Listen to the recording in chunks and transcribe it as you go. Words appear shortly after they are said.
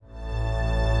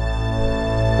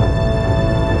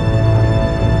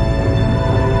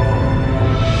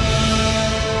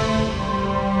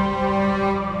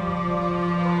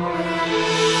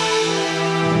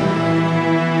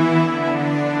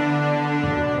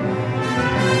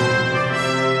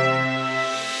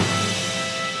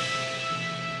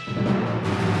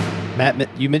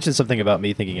Matt, you mentioned something about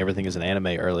me thinking everything is an anime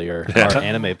earlier. Our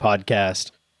anime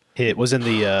podcast was in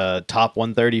the top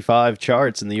 135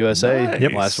 charts in the USA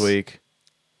last week.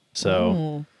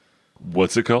 So,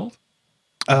 what's it called?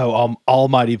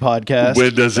 Almighty Podcast.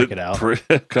 When does Check it out.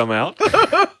 Come out?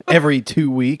 Every 2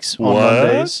 weeks on What?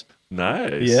 Mondays.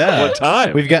 Nice. Yeah. What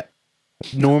time? We've got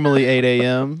normally 8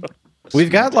 a.m. We've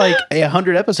got like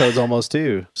 100 episodes almost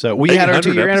too. So we had our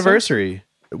 2-year anniversary.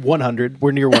 100.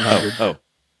 We're near 100. Oh.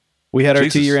 We had our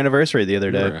Jesus. 2-year anniversary the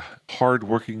other day. You're a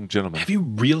hard-working gentleman. Have you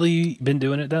really been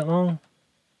doing it that long?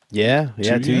 Yeah,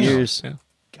 2 years.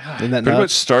 Yeah. Isn't that Pretty much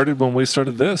nuts? started when we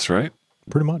started this, right?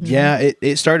 Pretty much. Yeah,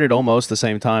 it started almost the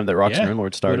same time that Rocks and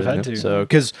Runelord started. would've had to. So,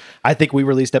 because I think we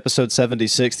released episode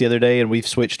 76 the other day, and we've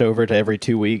switched over to every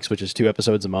 2 weeks, which is 2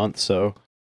 episodes a month. So,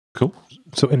 Cool.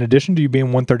 So in addition to you being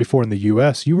 134 in the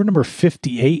U.S., you were number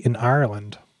 58 in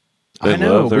Ireland. They I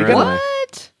know love their we got anime.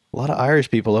 a lot of Irish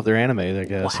people love their anime. I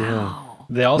guess. Yeah.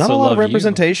 They also Not a lot love of you.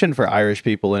 representation for Irish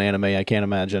people in anime. I can't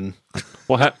imagine.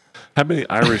 Well, how many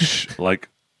Irish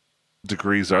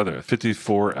degrees are there?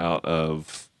 54 out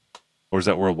of, or is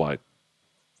that worldwide?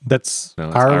 That's No,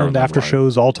 it's Ireland Ireland after wide.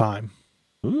 shows all time.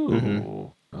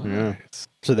 Ooh. Yeah. Nice.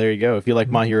 So there you go. If you like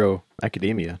My Hero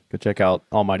Academia, go check out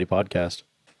Almighty Podcast.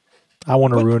 I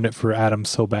want to ruin it for Adam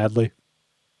so badly.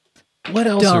 What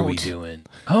else are we Don't. doing?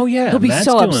 Oh yeah, He'll be Matt's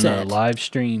so doing upset. a live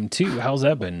stream too. How's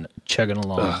that been chugging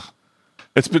along?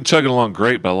 It's been chugging along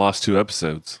great, but I lost 2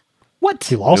 episodes. What?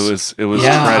 He lost. It was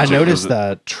Yeah, I tragic. noticed It was a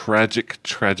that.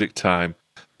 tragic time.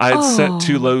 I had set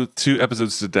 2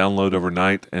 episodes to download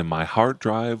overnight, and my hard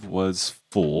drive was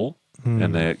full,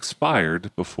 and they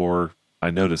expired before I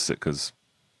noticed it because,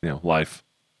 life.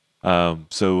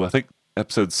 So I think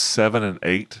episodes 7 and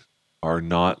 8 are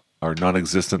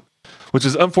non-existent, which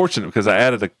is unfortunate because I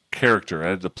added a character,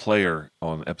 I added a player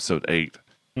on episode 8,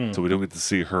 so we don't get to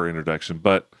see her introduction.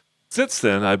 But since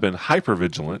then, I've been hyper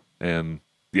vigilant, and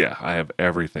I have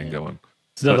everything going.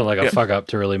 It's nothing But, like a fuck up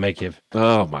to really make you.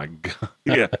 Oh my god!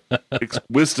 Yeah,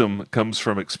 wisdom comes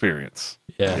from experience.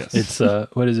 Yeah, Yes. it's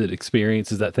what is it?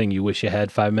 Experience is that thing you wish you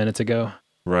had 5 minutes ago.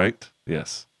 Right?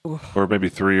 Yes, or maybe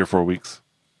 3 or 4 weeks.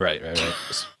 Right.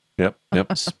 Yep.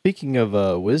 Speaking of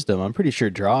wisdom, I'm pretty sure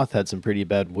Droth had some pretty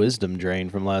bad wisdom drain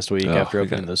from last week Oh, after he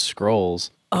opening got- those scrolls.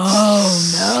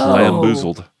 Oh no!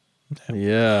 Bamboozled.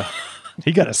 Yeah.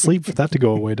 He got to sleep for that to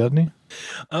go away, doesn't he?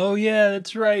 Oh yeah,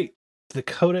 that's right. The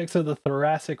Codex of the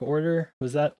Thoracic Order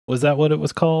was that what it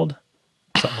was called?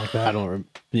 Something like I that. don't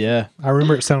Yeah. I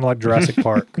remember it sounded like Jurassic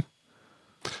Park.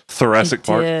 Thoracic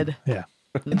part. Did. Yeah.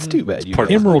 It's too bad you Part-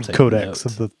 guys Emerald weren't taking Codex notes.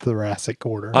 of the Thoracic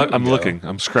Order. I'm go. looking.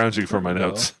 I'm scrounging for my There we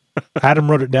notes. Adam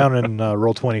wrote it down in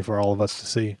Roll20 for all of us to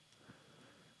see.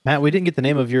 Matt, we didn't get the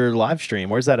name of your live stream.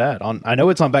 Where's that at? I know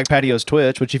it's on Back Patio's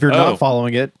Twitch, which if you're Oh. not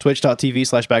following it,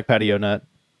 twitch.tv/backpationet.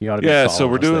 You ought to be Yeah, so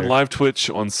following we're us doing there. live Twitch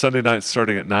on Sunday night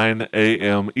starting at 9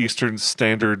 a.m. Eastern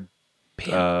Standard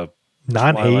 9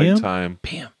 Twilight a.m.? time.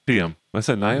 Bam. PM. I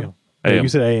said 9 Yeah, a.m. you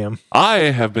said a.m. I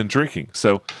have been drinking.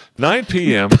 So 9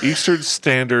 p.m. Eastern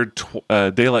Standard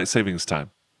Daylight Savings Time.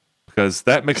 Because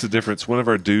that makes a difference. One of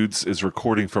our dudes is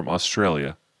recording from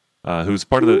Australia, who's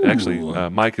part of the, actually,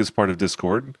 Mike is part of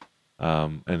Discord,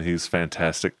 and he's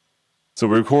fantastic. So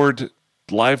we record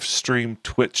live stream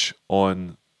Twitch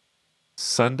on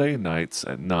Sunday nights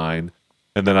at 9,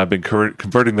 and then I've been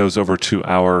converting those over to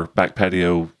our Back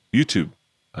Patio YouTube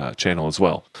channel as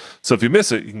well. So if you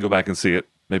miss it, you can go back and see it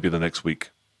maybe the next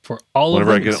week. For all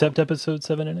Whenever I of them get- except episode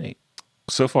 7 and 8.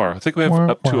 So far, I think we have Wah,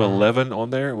 up to wah. 11 on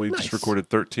there. We just Nice. recorded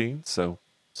 13, so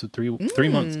So three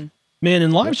months. Man,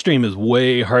 and live stream is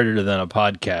way harder than a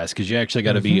podcast because you actually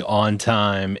got to be on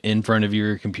time in front of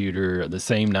your computer the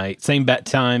same night, same bat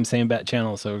time, same bat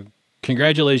channel. So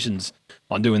congratulations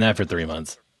on doing that for 3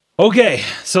 months. Okay,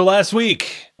 so last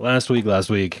week,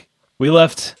 we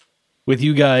left with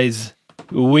you guys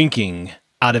winking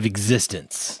out of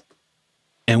existence.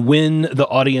 And when the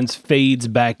audience fades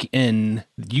back in,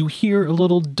 you hear a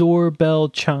little doorbell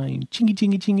chime, chingy,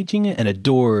 chingy, chingy, chingy, and a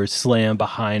door slam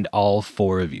behind all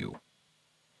 4 of you.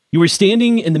 You were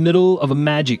standing in the middle of a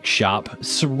magic shop,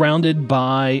 surrounded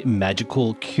by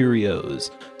magical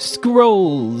curios,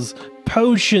 scrolls,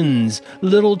 potions,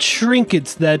 little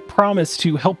trinkets that promise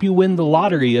to help you win the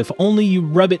lottery if only you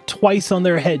rub it twice on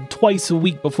their head twice a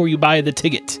week before you buy the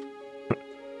ticket.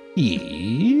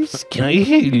 Yes, can I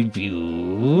help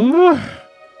you?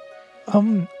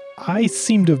 I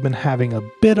seem to have been having a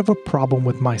bit of a problem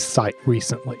with my sight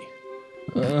recently.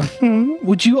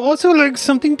 Would you also like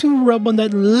something to rub on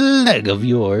that leg of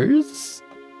yours?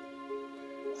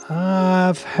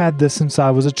 I've had this since I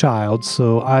was a child,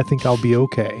 so I think I'll be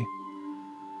okay.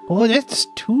 Oh, that's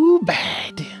too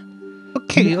bad.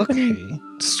 Okay, okay.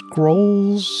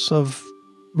 Scrolls of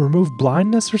remove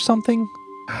blindness or something?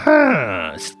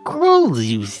 Scrolls,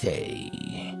 you say?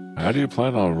 How do you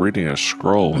plan on reading a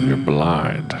scroll when you're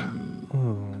blind?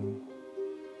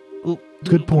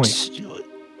 Good point. Do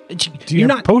you You're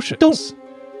have not. potions? Don't.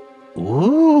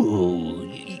 Ooh.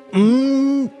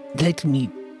 Let me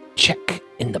check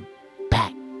in the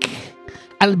back.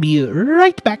 I'll be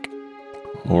right back.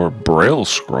 Or braille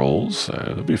scrolls?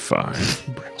 That'd be fine.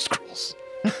 Braille scrolls.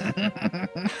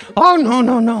 Oh,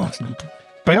 no.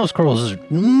 Braille scrolls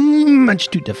are much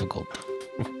too difficult.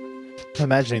 I'm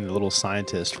imagining the little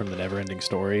scientist from the Neverending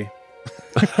Story.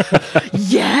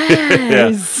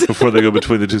 Yes. Before they go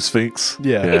between the two sphinx.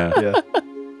 Yeah.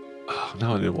 Oh,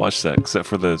 no, I didn't watch that except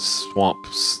for the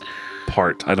swamps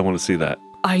part. I don't want to see that.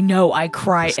 I know. I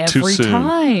cry It's too every soon.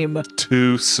 time.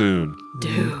 Too soon.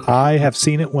 Dude. I have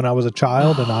seen it when I was a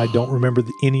child, and I don't remember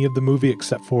any of the movie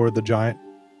except for the giant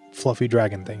fluffy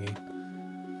dragon thingy.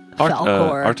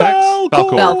 Falcor. Artax?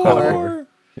 Falcor.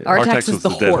 Yeah. Artax was is the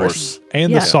dead horse.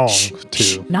 And Yeah. the song, Shh,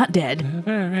 too. Not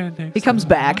dead. He comes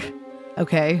back.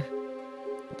 Okay.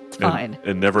 It's fine.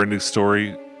 And Neverending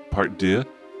Story Part 2.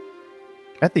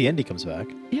 At the end, he comes back.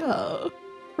 Yeah.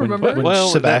 When, Remember? when Well,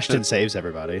 Sebastian that- saves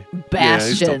everybody. Yeah,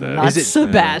 he's still Bastion, dead. not Is it-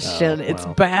 Sebastian. Oh, It's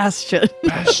wow. Bastion.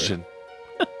 Bastion.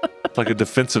 It's like a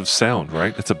defensive sound,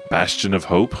 right? It's a bastion of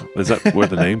hope. Is that where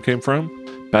the name came from?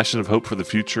 Bastion of hope for the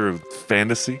future of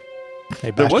fantasy. Hey,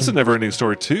 There was a Bastion, Neverending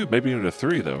Story 2, maybe even a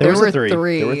 3, though. There There was were a three.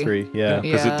 three. There were three. Yeah.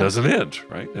 Because Yeah. it doesn't end,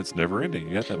 right? It's never ending.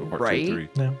 You have to have a part Right. 2 and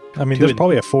 3. yeah. I mean, Two there's and-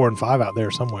 probably a 4 and 5 out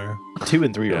there somewhere. 2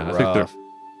 and 3 Yeah, are I think rough.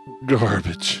 they're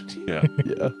garbage. Yeah.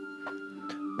 Yeah.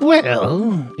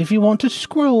 Well, if you want a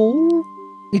scroll,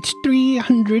 it's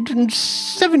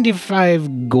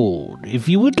 375 gold. If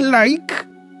you would like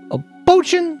a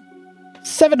potion,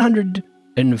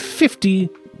 750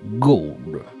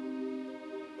 gold.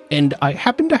 And I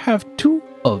happen to have 2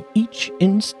 of each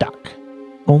in stock.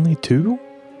 Only 2?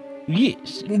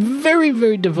 Yes, and very,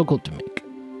 very difficult to make.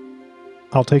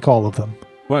 I'll take all of them.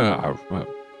 Well, I'll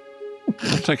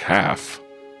take half.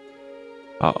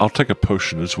 I'll take a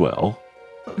potion as well.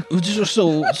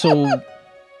 So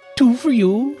 2 for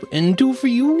you and 2 for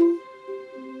you.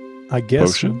 I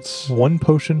guess Potions? 1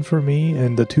 potion for me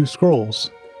and the 2 scrolls.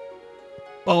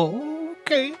 Oh,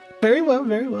 okay. Very well,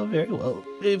 very well, very well.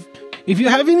 If you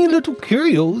have any little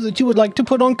curios that you would like to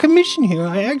put on commission here,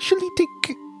 I actually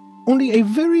take only a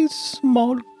very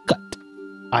small cut.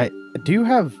 I do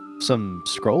have some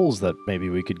scrolls that maybe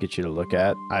we could get you to look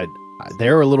at.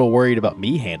 They're a little worried about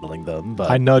me handling them,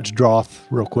 but I nudged Droth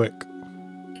real quick.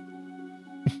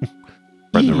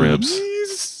 Right in the ribs.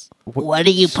 What are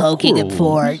you poking him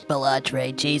for,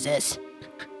 Belatre? Jesus.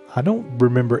 I don't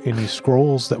remember any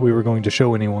scrolls that we were going to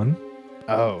show anyone.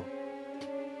 oh,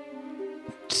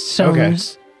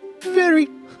 Sounds very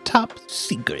top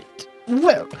secret.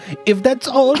 Well, if that's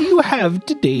all you have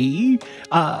today,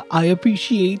 I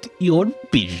appreciate your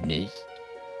business.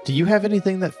 do you have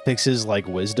anything that fixes like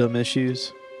wisdom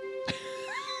issues?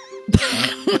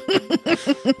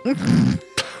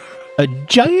 A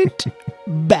giant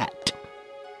bat.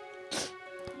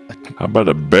 How about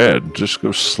a bed? Just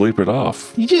go sleep it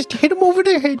off. You just hit him over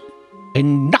the head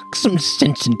and knock some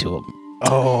sense into him.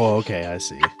 Oh, okay, I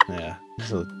see. Yeah.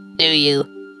 So, Do you?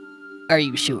 Are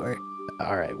you sure?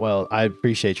 all right. Well, I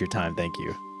appreciate your time. Thank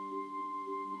you.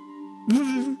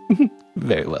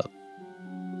 Very well.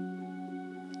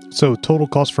 So total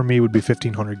cost for me would be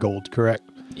 1,500 gold, correct?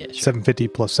 Yes. 750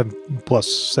 plus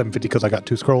 750 because I got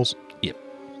 2 scrolls.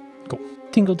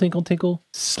 Tinkle, tinkle, tinkle.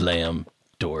 Slam.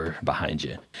 Door behind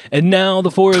you. And now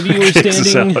the 4 of you are Kicks us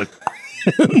standing out.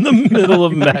 in the middle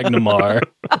of Magnamar.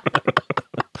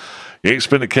 You ain't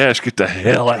spending cash, get the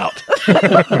hell out.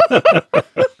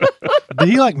 Did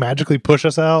he like magically push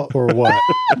us out or what?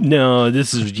 No,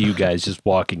 this is you guys just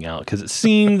walking out because it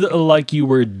seemed like you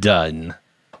were done.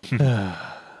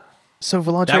 So,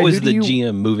 Volantre, That was who the do you,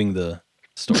 GM moving the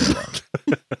story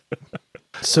along.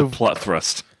 So, Plot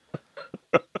thrust.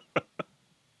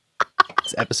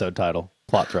 it's episode title,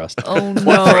 plot thrust. Oh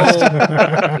no.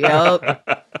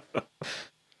 Yep.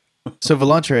 So,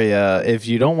 Volantre, if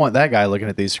you don't want that guy looking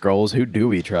at these scrolls, who do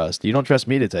we trust? You don't trust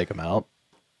me to take them out.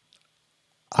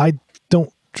 I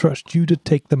don't trust you to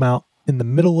take them out in the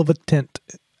middle of a tent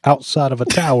outside of a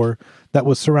tower that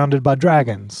was surrounded by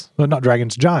dragons. Well, not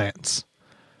dragons, giants.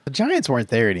 The giants weren't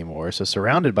there anymore, so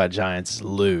surrounded by giants is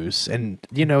loose. And,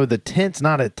 you know, the tent's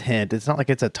not a tent. It's not like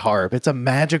it's a tarp. It's a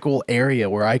magical area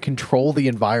where I control the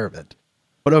environment.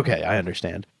 But okay, I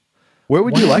understand. Where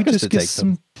would Why you don't like we us just to get take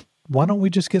them? Why don't we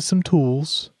just get some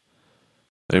tools?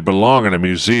 They belong in a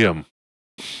museum.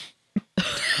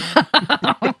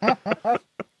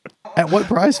 At what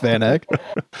price, Van Eck?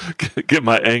 Get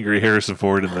my angry Harrison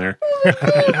Ford in there.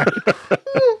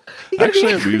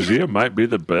 Actually, a museum might be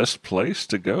the best place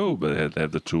to go, but they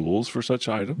have the tools for such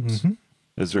items.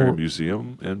 Is there a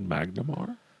museum in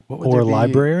Magnamar? What would Or there a be?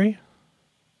 library?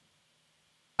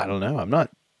 I don't know. I'm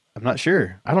not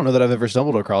sure. I don't know that I've ever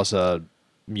stumbled across a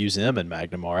museum in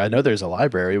Magnamar. I know there's a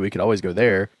library. We could always go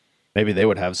there. Maybe they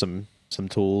would have some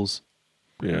tools.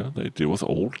 Yeah, they deal with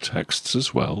old texts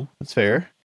as well. That's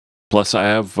fair. Plus, I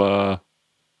have a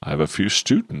few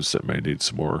students that may need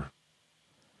some more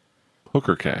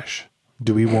hooker cash.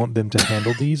 Do we want them to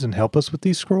handle these and help us with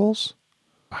these scrolls?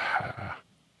 I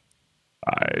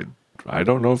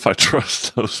don't know if I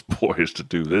trust those boys to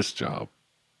do this job.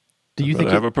 Do you But think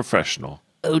I have a professional?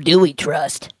 Who do we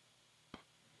trust?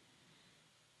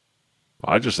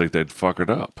 I just think they'd fuck it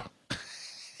up.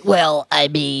 Well, I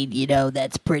mean,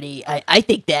 that's pretty. I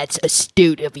think that's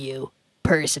astute of you,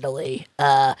 personally.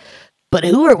 But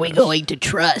who are we going to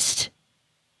trust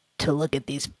to look at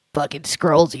these fucking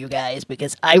scrolls, you guys?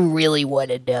 Because I really want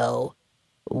to know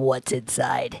what's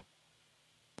inside.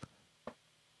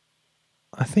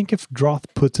 I think if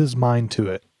Droth puts his mind to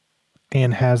it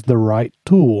and has the right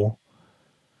tool,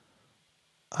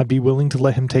 I'd be willing to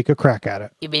let him take a crack at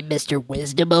it. You mean Mr.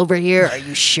 Wisdom over here? Are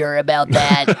you sure about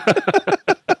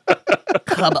that?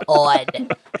 Come on.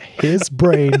 His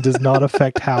brain does not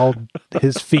affect how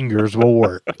his fingers will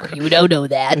work. You don't know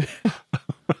that.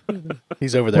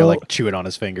 he's over there Well- like chewing on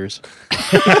his fingers?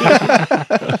 Hope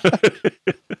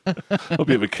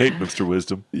you have a cake, Mr.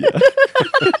 Wisdom.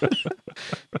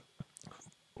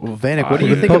 Well, Vanek, what do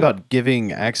you think about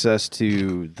giving access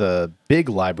to the big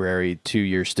library to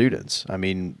your students? I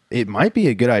mean, it might be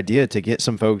a good idea to get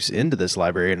some folks into this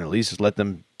library and at least let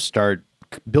them start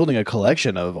building a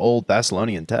collection of old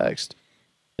Thessalonian text.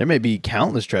 There may be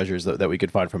countless treasures that we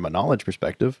could find from a knowledge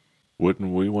perspective.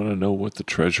 Wouldn't we want to know what the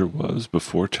treasure was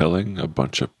before telling a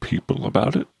bunch of people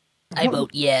about it? I vote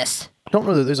yes. I don't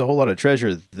know that there's a whole lot of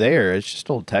treasure there. It's just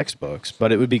old textbooks,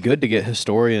 but it would be good to get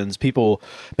historians, people,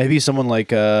 maybe someone like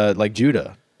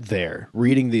Judah there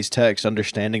reading these texts,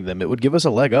 understanding them. It would give us a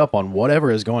leg up on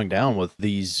whatever is going down with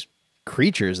these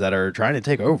creatures that are trying to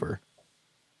take over.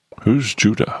 Who's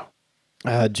Judah?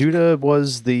 Judah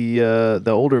was the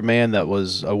older man that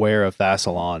was aware of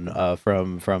Thassalon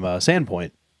from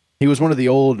Sandpoint. He was one of the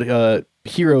old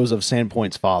heroes of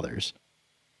Sandpoint's fathers.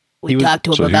 We He was- talked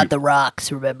to him so about he- the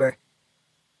rocks, remember?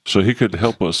 So he could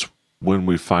help us when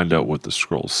we find out what the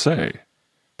scrolls say.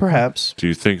 Perhaps. Do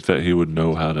you think that he would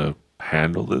know how to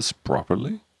handle this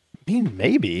properly? I mean,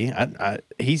 maybe.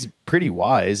 He's pretty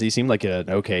wise. He seemed like an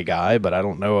okay guy, but I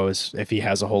don't know if he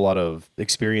has a whole lot of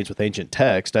experience with ancient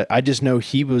text. I just know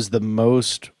he was the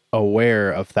most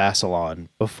aware of Thassalon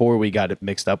before we got it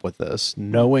mixed up with this.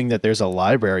 Knowing that there's a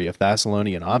library of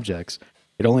Thessalonian objects,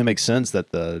 it only makes sense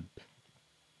that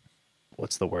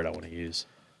what's the word I want to use?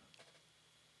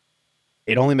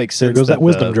 It only makes There sense goes that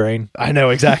wisdom the- drain. I know,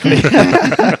 exactly.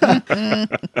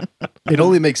 It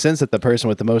only makes sense that the person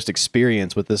with the most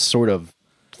experience with this sort of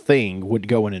thing would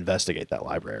go and investigate that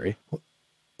library.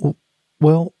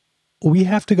 Well, we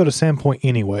have to go to Sandpoint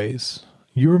anyways.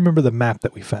 You remember the map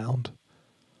that we found?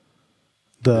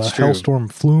 The That's true.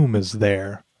 Hellstorm Flume is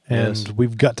there, and Yes.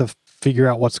 we've got to figure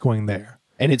out what's going there.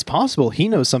 And it's possible he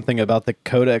knows something about the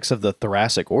Codex of the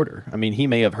Thoracic Order. I mean, he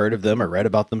may have heard of them or read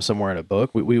about them somewhere in a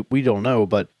book. We don't know,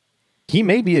 but he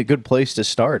may be a good place to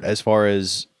start as far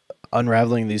as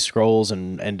unraveling these scrolls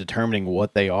and determining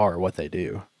what they are, what they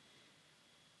do.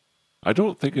 I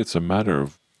don't think it's a matter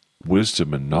of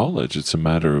wisdom and knowledge. It's a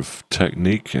matter of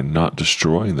technique and not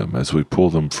destroying them as we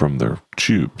pull them from their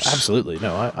tubes. Absolutely.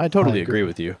 No, I totally I agree. agree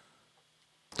with you.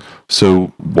 So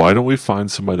why don't we find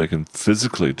somebody that can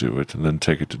physically do it and then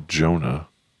take it to Jonah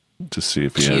to see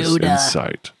if he has Judah.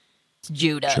 insight? It's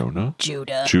Judah. Jonah?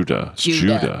 Judah. Judah.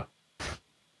 Judah.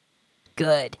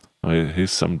 Good.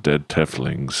 He's some dead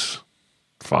Tefling's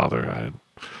father.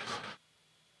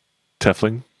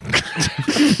 Tefling?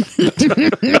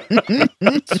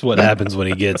 That's what happens when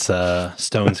he gets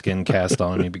stone skin cast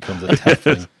on him. He becomes a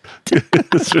Teflon.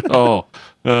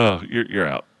 You're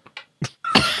out.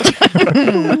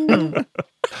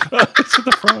 It's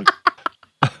the frog.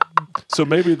 So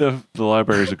maybe the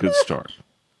library is a good start.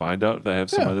 Find out if they have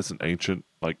somebody that's an ancient,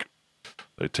 like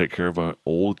they take care of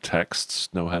old texts,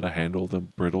 know how to handle the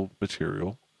brittle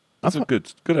material. That's a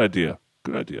good idea.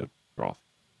 Good idea, Roth.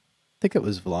 I think it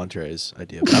was Volantre's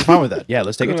idea, but I'm fine with that. Yeah,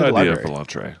 let's take it Good to the idea, library.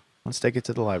 Volantre. Let's take it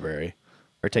to the library.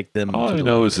 Or take them All to I the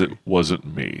know is library. it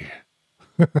wasn't me.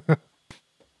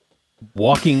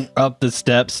 Walking up the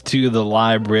steps to the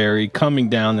library, coming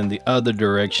down in the other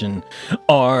direction,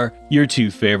 are your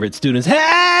two favorite students.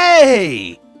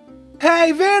 Hey!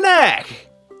 Hey, Vanek!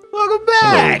 Welcome Hello,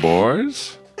 back!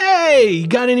 boys. Hey, you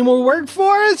got any more work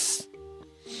for us?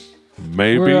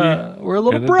 Maybe We're a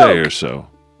little in a broke. day or so.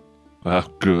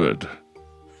 Good.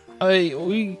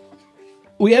 We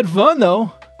had fun,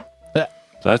 though.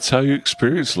 That's how you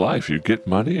experience life. You get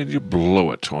money and you blow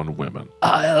it on women.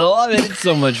 I love it. It's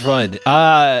so much fun.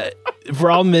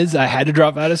 Problem is, I had to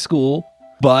drop out of school,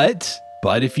 but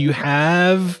if you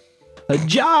have a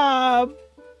job,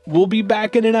 we'll be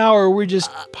back in an hour. We're just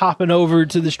popping over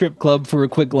to the strip club for a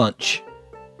quick lunch.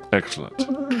 Excellent.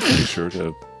 Be sure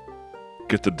to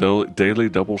get the daily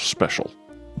double special.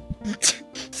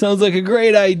 Sounds like a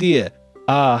great idea.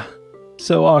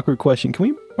 So awkward question. Can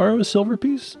we borrow a silver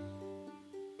piece?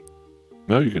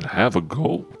 No, you can have a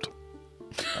gold.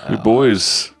 You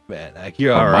boys, Man,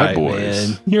 you're Are all my right, boys.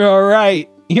 man. You're all right.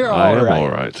 You're I all am right. all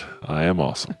right. I am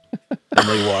awesome. And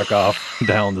they walk off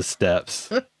down the steps.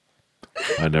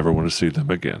 I never want to see them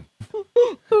again.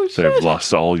 They've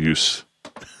lost all use.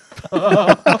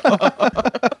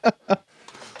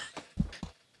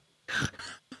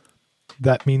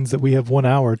 That means that we have 1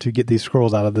 hour to get these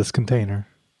scrolls out of this container.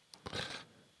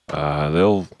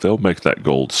 They'll make that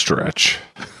gold stretch.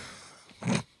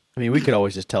 I mean, we could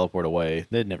always just teleport away.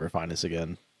 They'd never find us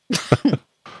again.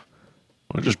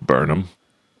 We'll just burn them.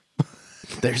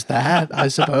 There's that, I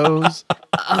suppose.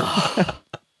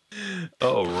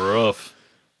 Oh, rough.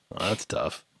 Well, that's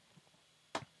tough.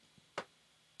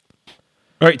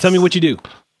 All right, tell me what you do.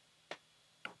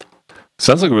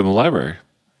 Sounds like we're in the library.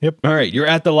 All right, you're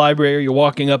at the library. You're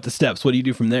walking up the steps. What do you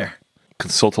do from there?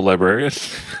 Consult a librarian.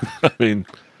 I mean,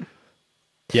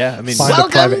 Yeah, I mean, Find a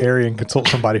Welcome. private area and consult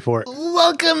somebody for it.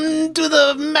 Welcome to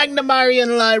the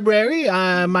Magnamarian Library.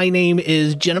 My name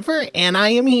is Jennifer, and I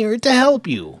am here to help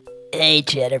you. Hey,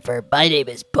 Jennifer. My name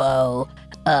is Poe.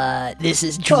 This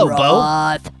is Hello, Bo.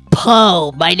 Droth.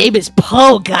 Poe. My name is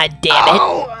Poe, goddammit.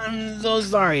 Oh, I'm so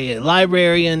sorry.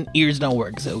 Librarian ears don't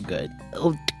work so good.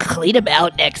 Oh, clean them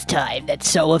out next time. That's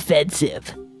so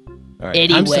offensive. All right,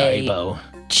 I'm sorry, Anyway. Bo.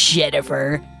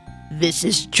 Jennifer, this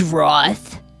is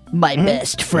Droth, my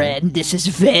best friend. This is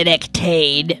Vanek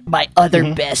Tane, my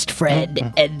other best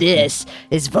friend. And this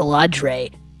is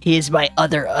Valandre. He is my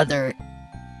other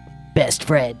best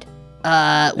friend.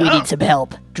 We need some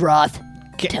help. Droth,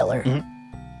 tell her.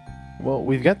 well,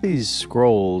 we've got these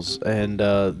scrolls, and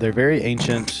they're very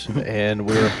ancient, and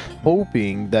we're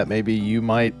hoping that maybe you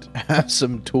might have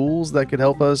some tools that could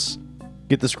help us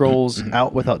get the scrolls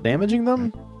out without damaging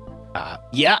them.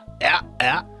 Yeah.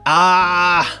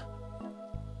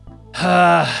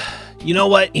 You know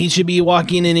what? He should be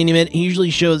walking in any minute. He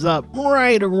usually shows up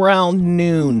right around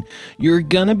noon. You're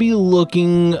gonna be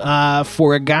looking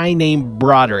for a guy named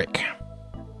Broderick.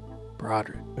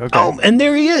 Broderick. Okay. Oh, and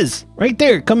there he is, right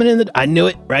there, coming in. I knew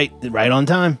it. Right on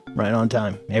time.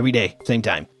 Every day, same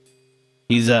time.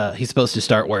 He's supposed to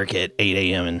start work at 8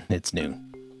 a.m. and it's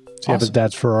noon. Does he have his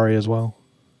dad's Ferrari as well?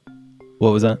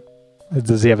 What was that?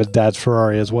 Does he have his dad's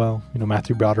Ferrari as well? You know,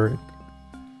 Matthew Broderick.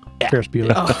 Ferris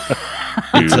Bueller.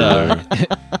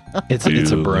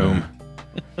 It's a broom.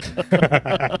 This-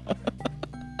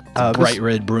 Bright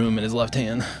red broom in his left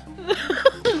hand.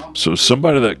 so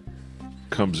somebody that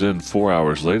comes in 4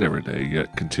 hours late every day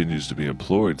yet continues to be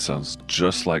employed sounds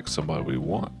just like somebody we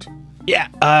want.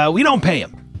 Yeah, we don't pay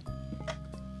him.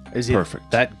 Is he Perfect.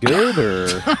 that good or?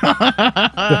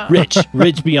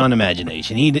 Rich beyond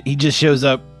imagination. He just shows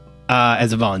up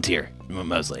as a volunteer,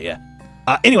 mostly. Yeah.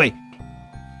 Anyway,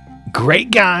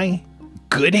 great guy,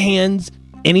 good hands.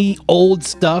 Any old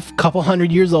stuff, couple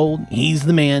 100 years old, he's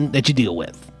the man that you deal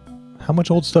with. How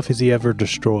much old stuff has he ever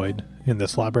destroyed in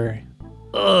this library?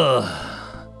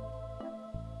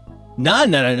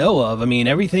 None that I know of. I mean,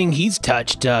 everything he's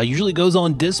touched usually goes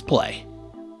on display.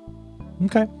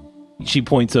 Okay. She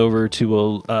points over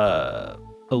to a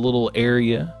little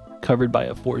area covered by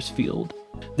a force field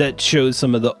that shows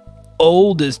some of the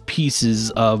oldest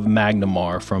pieces of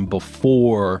Magnamar from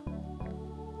before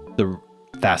the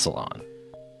Thassalon.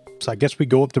 So I guess we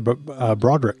go up to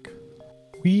Broderick.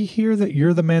 We hear that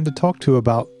you're the man to talk to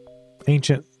about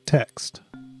ancient text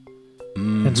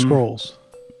and scrolls.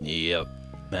 Yep,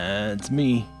 that's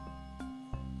me.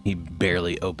 He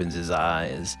barely opens his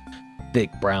eyes. Thick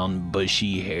brown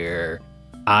bushy hair,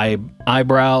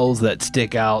 eyebrows that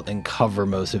stick out and cover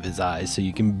most of his eyes so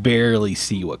you can barely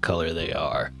see what color they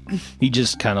are. He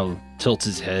just kind of tilts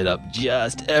his head up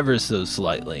just ever so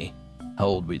slightly. How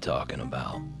old we talking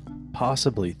about?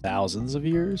 Possibly thousands of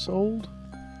years old.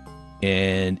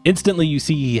 And instantly you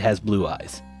see he has blue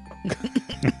eyes.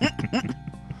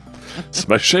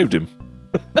 Somebody shaved him.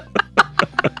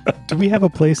 Do we have a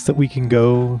place that we can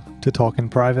go to talk in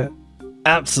private?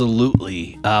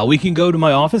 Absolutely. We can go to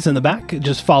my office in the back.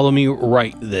 Just follow me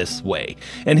right this way.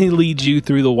 And he leads you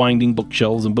through the winding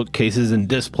bookshelves and bookcases and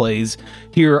displays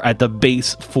here at the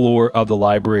base floor of the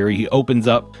library. He opens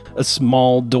up a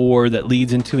small door that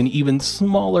leads into an even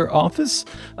smaller office,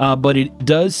 but it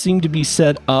does seem to be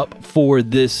set up for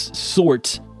this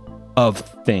sort of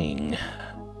thing.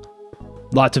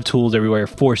 Lots of tools everywhere,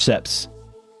 forceps,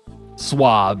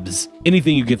 swabs,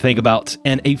 anything you can think about,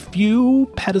 and a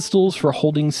few pedestals for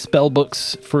holding spell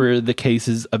books for the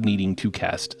cases of needing to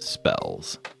cast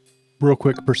spells. Real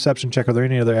quick perception check. Are there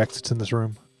any other exits in this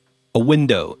room? A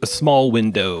window, a small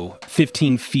window,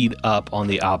 15 feet up on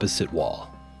the opposite wall.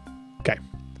 Okay.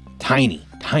 Tiny,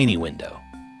 tiny window.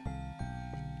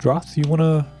 Droth, you want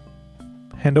to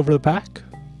hand over the pack?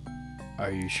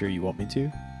 Are you sure you want me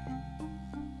to?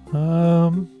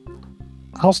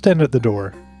 I'll stand at the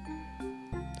door.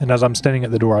 And as I'm standing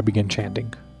at the door, I begin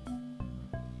chanting.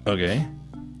 Okay.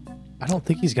 I don't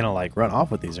think he's gonna like run off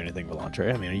with these or anything,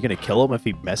 Volantre. I mean, are you gonna kill him if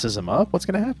he messes him up? What's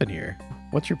gonna happen here?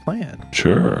 What's your plan?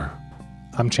 Sure.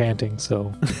 I'm chanting,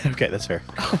 so Okay, that's fair.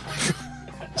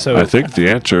 So I think the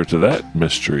answer to that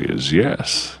mystery is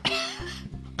yes.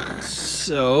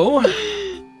 So,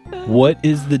 what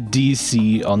is the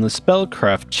DC on the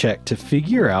spellcraft check to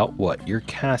figure out what you're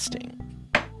casting?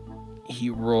 He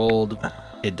rolled.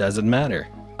 It doesn't matter.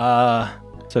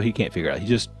 So he can't figure it out. He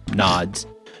just nods.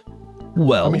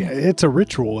 Well, I mean, it's a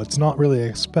ritual. It's not really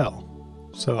a spell.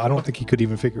 So I don't think he could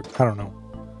even figure. I don't know.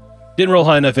 didn't roll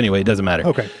high enough anyway. It doesn't matter.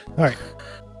 Okay. All right.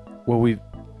 well,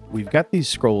 we've got these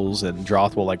scrolls, and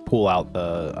Droth will like pull out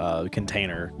the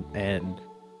container, and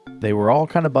they were all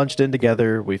kind of bunched in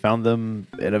together. We found them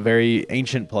in a very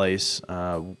ancient place.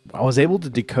 I was able to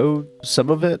decode some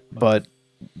of it, but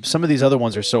some of these other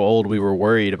ones are so old, we were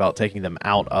worried about taking them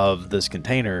out of this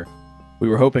container. We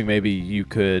were hoping maybe you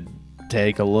could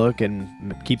take a look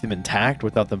and keep them intact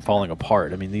without them falling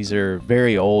apart. I mean, these are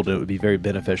very old. It would be very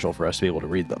beneficial for us to be able to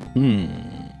read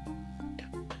them.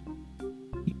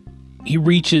 He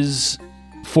reaches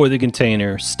for the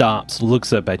container, stops,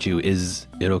 looks up at you. Is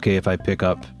it okay if I pick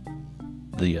up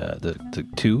the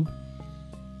tube?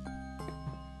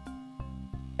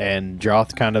 And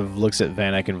Droth kind of looks at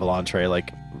Vanek and Volantre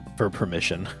like for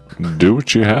permission. Do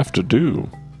what you have to do.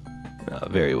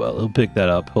 Very well. He'll pick that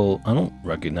up. I don't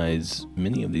recognize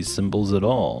many of these symbols at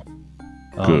all.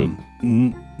 Good.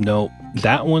 No,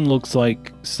 that one looks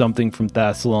like something from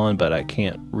Thassalon, but I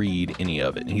can't read any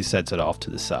of it. And he sets it off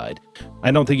to the side.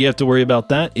 I don't think you have to worry about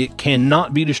that. It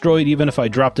cannot be destroyed even if I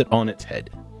dropped it on its head.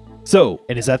 So,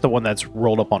 And is that the one that's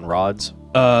rolled up on rods?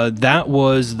 that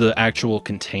was the actual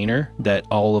container that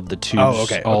all of the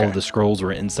tubes, all of the scrolls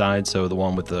were inside. So the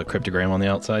one with the cryptogram on the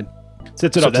outside.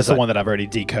 Sets it So up. that's to the one that I've already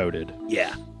decoded.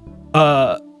 Yeah.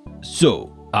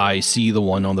 So I see the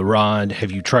one on the rod.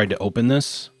 Have you tried to open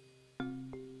this?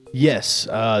 Yes,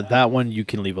 that one you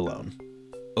can leave alone.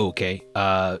 Okay.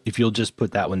 If you'll just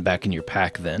put that one back in your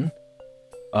pack then.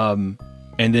 And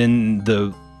then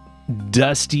the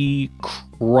dusty,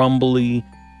 crumbly,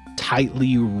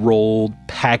 tightly rolled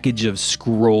package of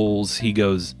scrolls, he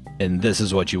goes, and this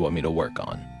is what you want me to work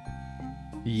on.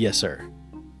 Yes, sir.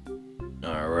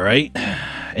 All right.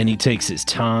 And he takes his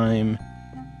time,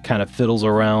 kind of fiddles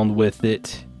around with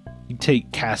it. He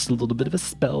casts a little bit of a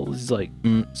spell. He's like,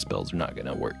 spells are not going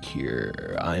to work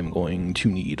here. I'm going to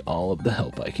need all of the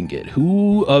help I can get.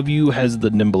 Who of you has the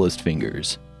nimblest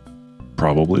fingers?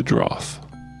 Probably Droth.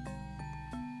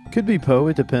 Could be Poe.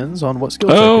 It depends on what skill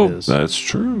check it is. That's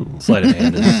true. Sleight of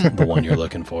hand is the one you're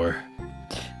looking for.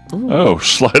 Oh,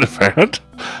 sleight of hand?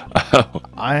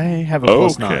 I have a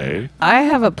plus 9. Okay. I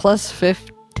have a plus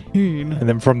 15. And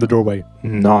then from the doorway,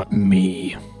 not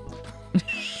me.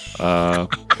 I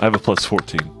have a plus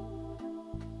 14.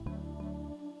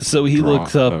 So he Draw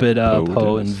looks up a at Poe and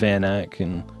Odin's. Vanek,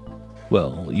 and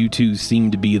well, you two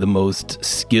seem to be the most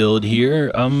skilled here.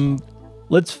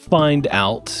 Let's find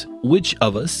out which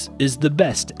of us is the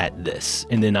best at this,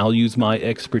 and then I'll use my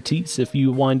expertise if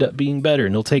you wind up being better.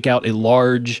 And he'll take out a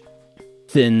large,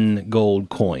 thin gold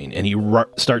coin, and he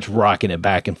starts rocking it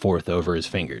back and forth over his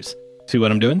fingers. See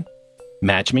what I'm doing?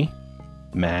 Match me.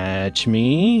 Match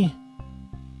me.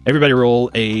 Everybody roll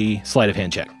a sleight of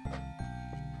hand check.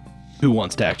 Who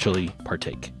wants to actually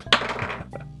partake?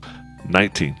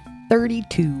 19.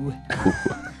 32.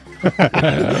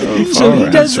 So he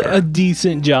does a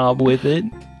decent job with it.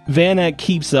 Vanek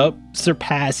keeps up,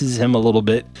 surpasses him a little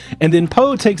bit. And then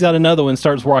Poe takes out another one and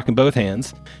starts walking both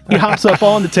hands. He hops up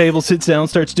on the table, sits down,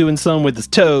 starts doing some with his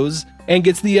toes, and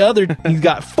gets the other. He's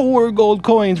got 4 gold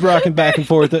coins rocking back and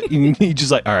forth. And he's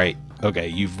just like, all right, okay,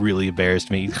 you've really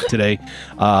embarrassed me today.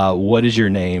 What is your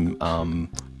name,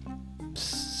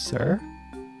 sir?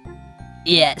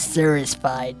 Yeah, sir is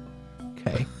fine.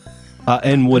 Okay.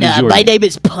 And what is your my name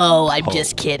is Poe. I'm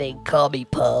just kidding. Call me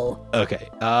Poe. Okay.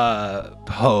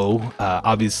 Poe,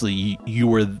 obviously you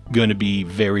were going to be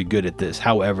very good at this.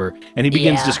 However, and he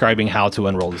begins Yeah. describing how to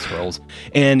unroll the scrolls.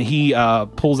 And he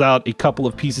pulls out a couple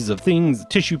of pieces of things,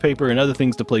 tissue paper and other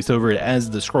things to place over it as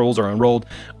the scrolls are unrolled.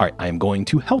 All right, I am going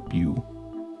to help you,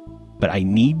 but I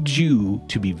need you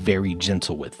to be very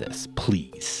gentle with this,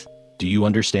 please. Do you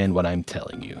understand what I'm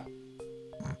telling you?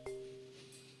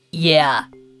 Yeah.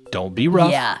 Don't be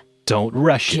rough. Yeah. Don't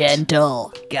rush it.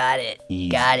 Gentle. Got it. Easy.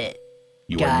 Got it.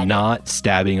 You got are it. not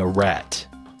stabbing a rat.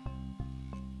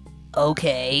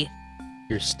 Okay.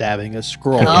 You're stabbing a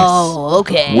scroll. Oh,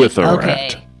 okay. With a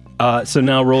okay. So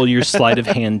now roll your sleight of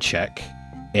hand check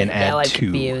and Now add I'm 2.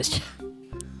 confused.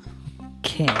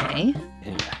 Okay.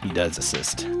 Yeah, he does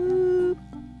assist.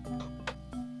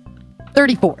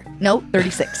 34. No,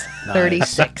 36.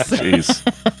 36.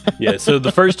 Jeez. Yeah, so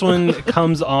the first one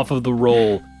comes off of the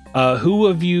roll. Who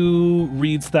of you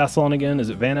reads Thassalon again? Is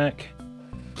it Vanak?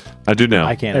 I do now.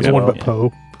 I can't. as Everyone well. but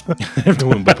Poe.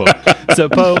 Everyone but Poe. So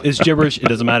Poe is gibberish. It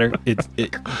doesn't matter. It you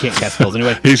can't cast spells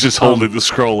anyway. He's just holding the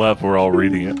scroll up. We're all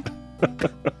reading it.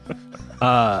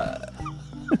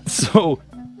 So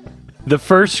the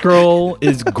first scroll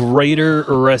is Greater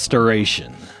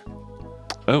Restoration.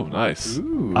 Oh, nice.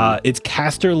 It's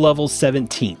caster level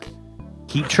 17th.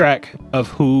 Keep track of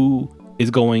who is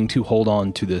going to hold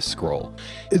on to this scroll.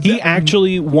 He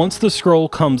actually, once the scroll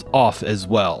comes off as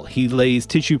well, he lays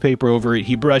tissue paper over it.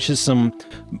 He brushes some,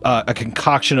 a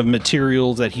concoction of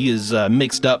materials that he has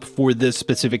mixed up for this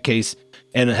specific case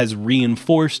and has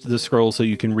reinforced the scroll so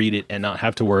you can read it and not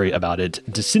have to worry about it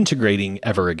disintegrating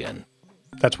ever again.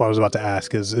 That's what I was about to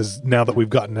ask. Is now that we've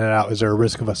gotten it out, is there a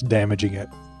risk of us damaging it?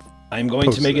 I'm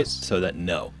going to make it Post this. so that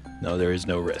no, there is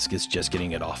no risk. It's just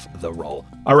getting it off the roll.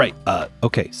 All right.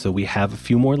 Okay. So we have a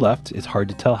few more left. It's hard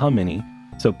to tell how many.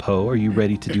 So Poe, are you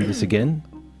ready to do this again?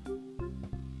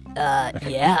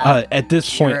 Yeah. At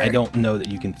this point, I Sure. don't know that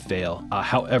you can fail.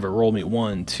 However, roll me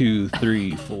 1, 2,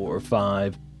 3, 4,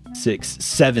 5, 6,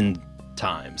 7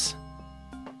 times,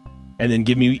 and then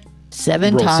give me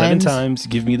Seven roll 7 times. times.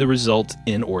 Give me the result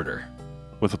in order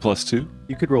With a +2?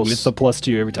 You could roll. with the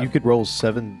 +2 every time. You could roll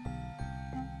 7.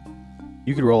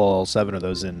 You could roll all 7 of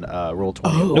those in roll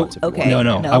 20 at once. if you okay. want.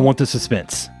 no, No. I want the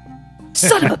suspense.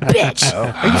 Son of a bitch.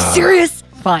 Are you serious?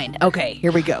 Fine. Okay,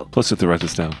 here we go. Plus, you have to write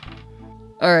this down.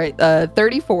 All right,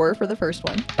 34 for the first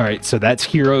one. All right. So that's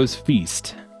Hero's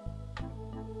Feast.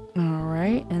 All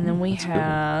right, and then we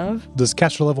have Does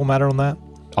caster level matter on that?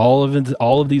 All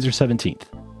of these are 17th.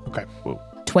 Okay.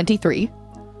 23.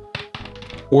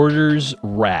 Order's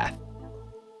Wrath.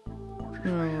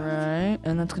 All right,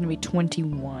 and that's going to be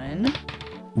 21.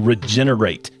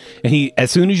 Regenerate. And he,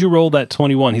 as soon as you roll that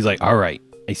 21, he's like, all right,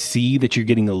 I see that you're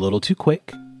getting a little too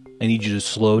quick. I need you to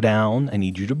slow down. I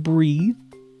need you to breathe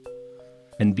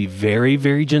and be very,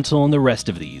 very gentle on the rest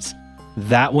of these.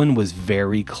 That one was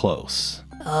very close.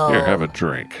 Here, have a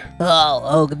drink.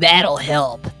 Oh, that'll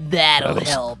help. That'll That'll-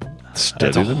 help.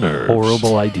 Steady the nerves.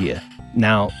 Horrible idea.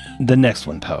 Now, the next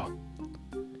one, Poe.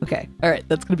 Okay, all right,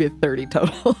 that's going to be a 30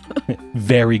 total.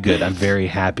 Very good. I'm very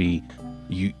happy.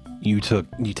 You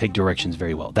take directions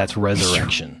very well. That's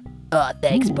Resurrection. Oh,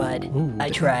 thanks, bud. I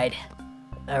tried.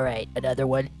 All right, another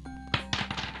one.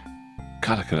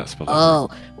 God, I could not spell that. Oh,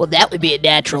 well, that would be a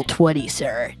natural 20,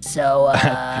 sir. So,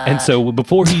 And so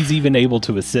before he's even able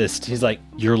to assist, he's like,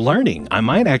 you're learning. I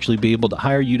might actually be able to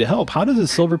hire you to help. How does a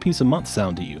silver piece a month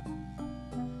sound to you?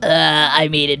 I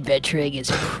mean, adventuring is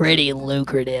pretty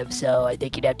lucrative, so I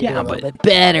think you'd have to do Yeah, a little but- bit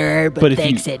better, but but if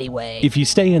thanks you- anyway. If you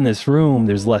stay in this room,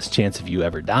 there's less chance of you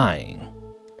ever dying.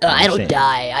 I don't understand.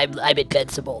 die. I'm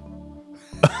invincible.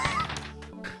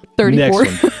 34.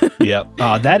 Next one. Yep.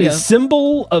 That is Yeah.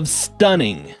 Symbol of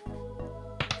Stunning.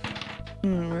 All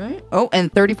right. Oh,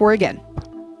 and 34 again.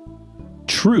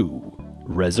 True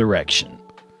Resurrection.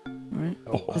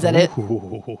 Is that it?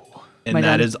 And Am I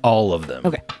that done? is all of them.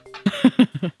 Okay.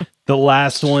 The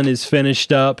last one is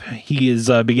finished up. He is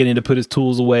beginning to put his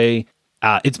tools away.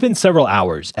 It's been several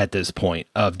hours at this point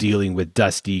of dealing with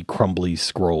dusty, crumbly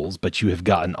scrolls, but you have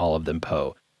gotten all of them,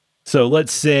 Poe. So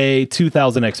let's say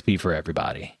 2,000 XP for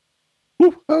everybody.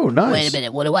 Oh, nice. Wait a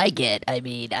minute. What do I get? I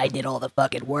mean, I did all the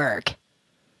fucking work.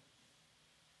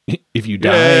 If you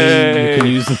die, Yay! you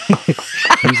can use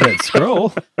that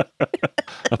scroll.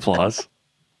 Applause.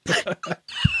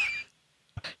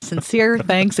 Sincere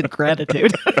thanks and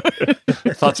gratitude.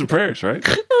 Thoughts and prayers, right?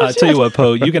 I'll tell you what,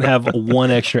 Poe, you can have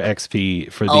 1 extra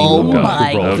XP for the Oh who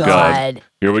my rolled. God.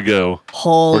 Here we go. We're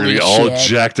Holy gonna get all shit.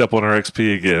 jacked up on our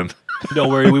XP again. Don't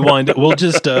worry, we'll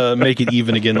just make it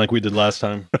even again like we did last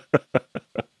time.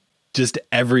 Just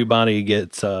everybody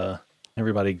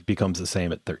becomes the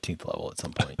same at 13th level at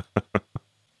some point.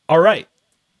 All right.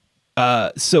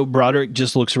 So Broderick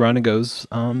just looks around and goes,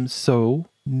 so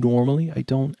normally I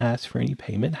don't ask for any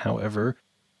payment. However,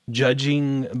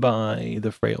 judging by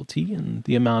the frailty and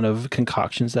the amount of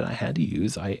concoctions that I had to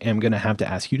use, I am going to have to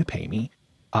ask you to pay me.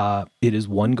 It is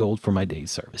 1 gold for my day's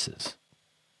services.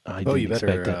 I didn't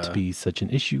expect that to be such an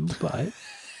issue, but...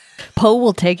 Poe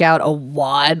will take out a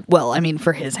wad. Well, I mean,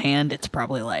 for his hand, it's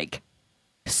probably like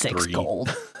 6 3.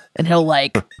 gold. And he'll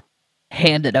like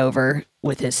hand it over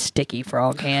with his sticky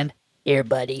frog hand. Here,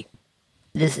 buddy.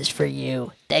 This is for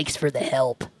you. Thanks for the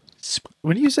help.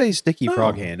 When you say sticky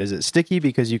frog hand, is it sticky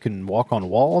because you can walk on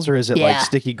walls, or is it like Yeah.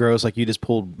 sticky gross, like you just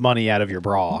pulled money out of your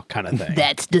bra kind of thing?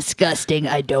 That's disgusting.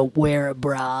 I don't wear a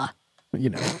bra. You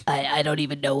know, I don't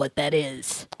even know what that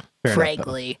is. Fair enough,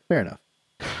 frankly. fair enough.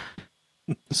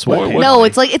 Boy, Sweat. what- No,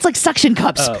 it's like suction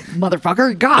cups,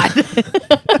 motherfucker. God.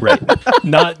 Right.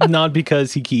 Not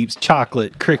because he keeps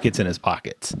chocolate crickets in his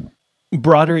pockets.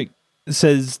 Broderick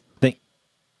says,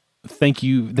 thank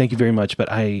you very much, but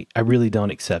I really don't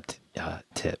accept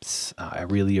tips. I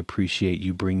really appreciate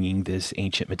you bringing this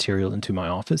ancient material into my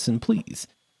office, and please,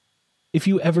 if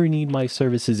you ever need my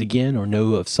services again or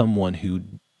know of someone who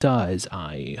does,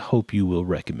 I hope you will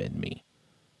recommend me.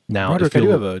 Now, Broderick, if I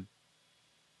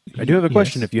do you'll- have a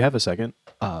question Yes. if you have a second.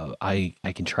 I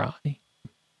can try.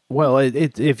 Well,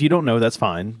 if you don't know, that's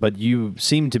fine. But you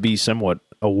seem to be somewhat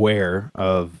aware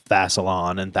of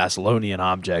Thassalon and Thessalonian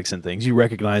objects and things. You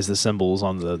recognize the symbols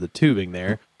on the tubing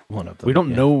there. One of them. We don't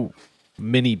yeah. know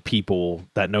many people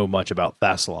that know much about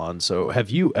Thassalon. So have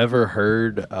you ever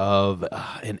heard of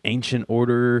an ancient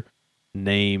order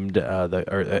named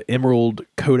the Emerald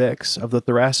Codex of the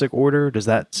Thoracic Order? Does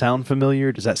that sound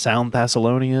familiar? Does that sound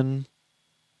Thessalonian?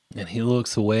 And he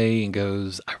looks away and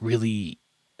goes, I really...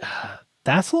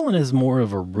 Thassalon is more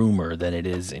of a rumor than it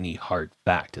is any hard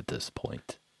fact at this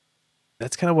point.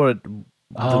 That's kind of what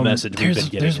the message we've been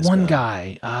getting. There's has one been.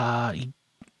 guy.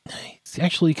 He's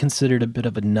actually considered a bit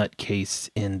of a nutcase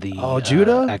in the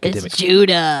Judah? academic. It's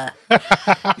Judah.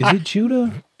 Is it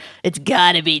Judah? It's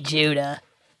gotta be Judah.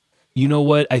 You know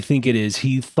what? I think it is.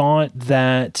 He thought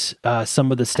that some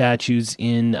of the statues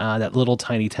in that little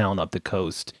tiny town up the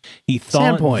coast, he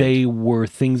thought Sandpoint. they were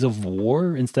things of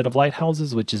war instead of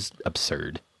lighthouses, which is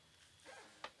absurd.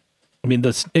 I mean,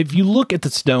 if you look at the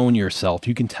stone yourself,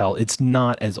 you can tell it's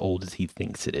not as old as he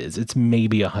thinks it is. It's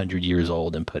maybe 100 years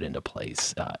old and put into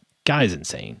place. Guy's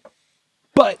insane.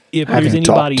 But if there's Having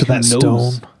anybody talked to who that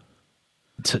knows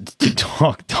stone. to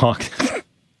talk.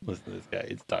 Listen to this guy.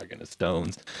 He's talking to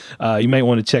stones. You might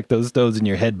want to check those stones in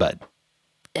your head, bud.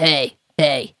 Hey,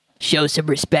 show some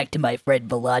respect to my friend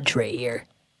Volantre here.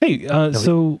 Hey,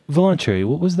 so Volantre,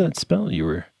 what was that spell you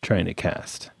were trying to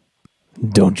cast?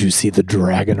 Don't you see the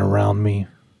dragon around me?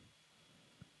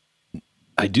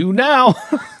 I do now.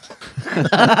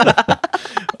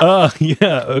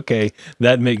 Yeah, okay.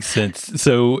 That makes sense.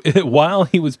 So while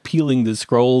he was peeling the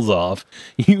scrolls off,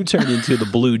 you turned into the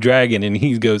blue dragon and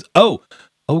he goes, Oh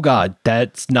God,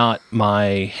 that's not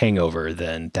my hangover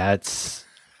then. That's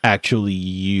actually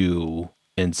you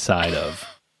inside of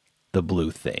the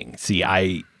blue thing. See,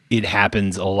 it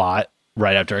happens a lot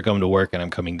right after I come to work and I'm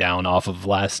coming down off of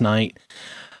last night.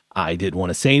 I didn't want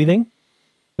to say anything,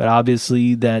 but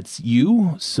obviously that's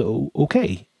you. So,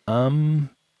 okay. Thank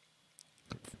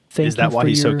Is that you why for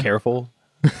he's so your- careful?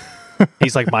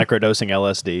 He's like microdosing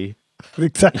LSD.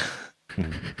 Exactly.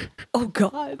 Oh,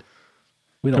 God.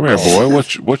 We don't Come here, call boy.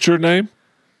 What's your name?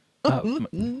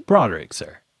 Broderick,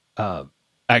 sir.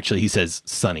 Actually, he says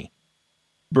Sonny.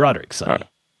 Broderick, Sonny.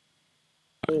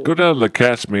 Go down to the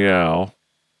Cat's Meow,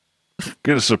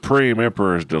 get a Supreme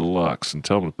Emperor's Deluxe, and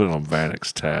tell them to put it on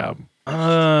Vanek's tab.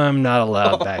 I'm not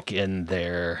allowed back in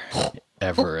there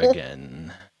ever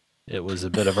again. It was a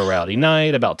bit of a rowdy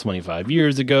night about 25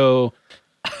 years ago.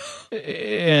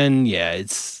 And yeah,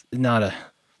 it's not I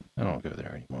don't go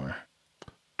there anymore.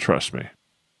 Trust me.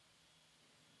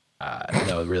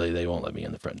 No, really, they won't let me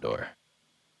in the front door.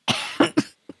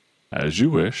 As you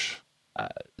wish.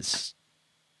 It's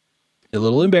a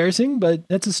little embarrassing, but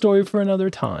that's a story for another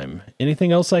time.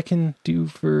 Anything else I can do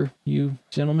for you,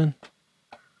 gentlemen?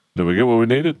 Did we get what we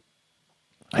needed?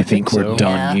 I think we're so.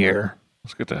 done Yeah. here.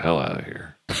 Let's get the hell out of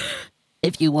here.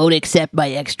 If you won't accept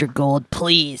my extra gold,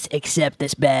 please accept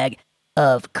this bag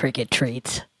of cricket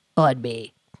treats on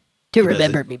me to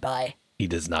remember me by. He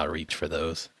does not reach for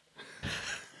those.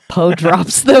 Poe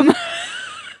drops them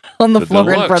on the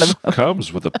floor in front of him.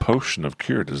 Comes with a potion of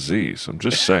cure disease. I'm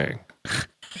just saying.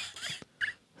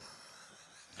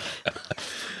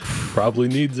 Probably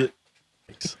needs it.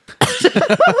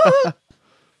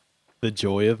 The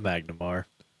joy of Magnamar.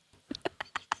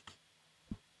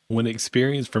 When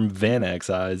experienced from Vanak's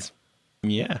eyes,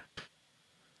 yeah.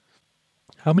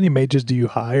 How many mages do you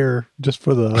hire just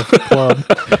for the club?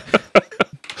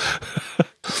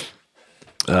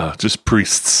 Just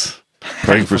priests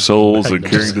praying for souls and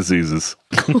curing diseases.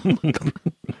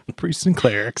 Priests and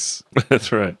clerics.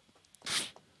 That's right.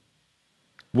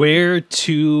 Where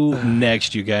to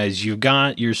next, you guys? You've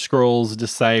got your scrolls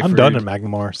deciphered. I'm done in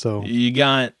Magnamar, so You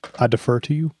got I defer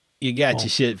to you. your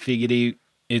shit figured out.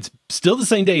 It's still the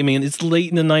same day, man. It's late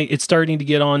in the night. It's starting to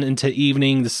get on into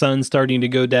evening. The sun's starting to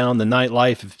go down. The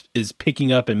nightlife is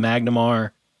picking up in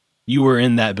Magnamar. You were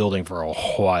in that building for a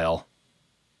while.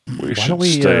 We don't should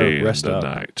we, stay rest in the up?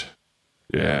 night.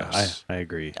 Yes. I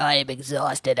agree. I am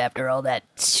exhausted after all that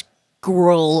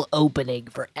scroll opening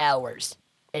for hours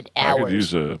and I could hours.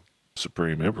 use a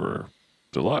Supreme Emperor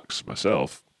Deluxe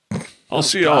myself. I'll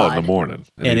see y'all in the God. morning.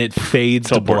 And it fades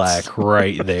to teleports. black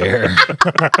right there.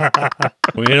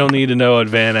 We don't need to know what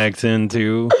Vanak's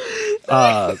into.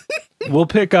 We'll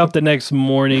pick up the next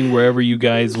morning wherever you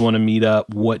guys want to meet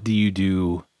up. What do you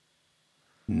do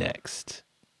next?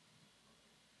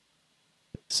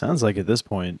 Sounds like at this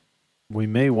point, we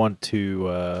may want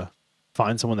to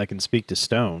find someone that can speak to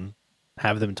stone,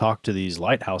 have them talk to these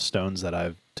lighthouse stones that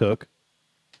I've took.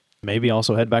 Maybe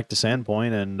also head back to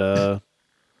Sandpoint and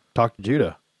talk to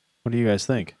Judah. What do you guys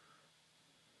think?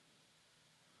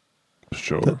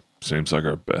 Sure. Seems like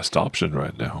our best option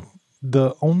right now.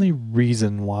 The only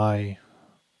reason why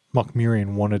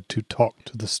Mokmurian wanted to talk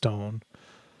to the stone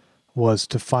was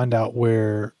to find out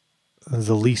where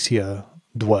Zalicia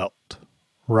dwelt,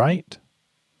 right?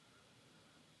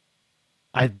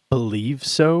 I believe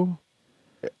so.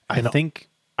 I know. think,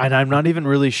 and I'm not even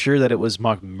really sure that it was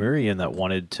Mokmurian that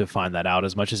wanted to find that out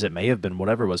as much as it may have been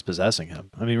whatever was possessing him.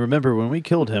 I mean, remember when we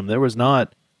killed him, there was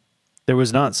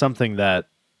something that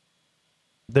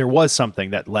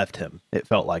left him. It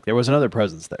felt like there was another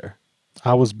presence there.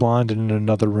 I was blind and in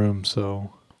another room,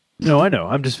 so No, I know.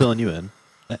 I'm just filling you in.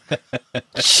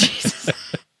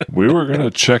 We were going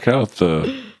to check out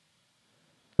the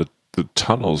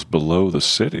tunnels below the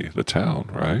city, the town,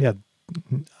 right? yeah,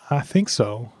 I think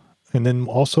so. And then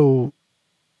also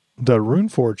the Rune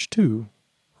Forge too,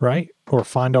 right? Or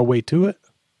find our way to it?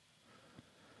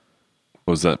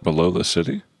 Was that below the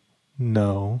city?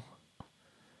 No.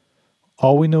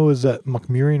 All we know is that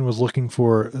Mokmurian was looking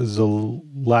for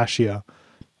Zalacia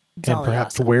and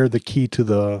perhaps Zaliasa. where the key to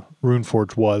the Rune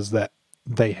Forge was that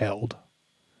they held.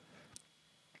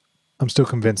 I'm still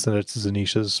convinced that it's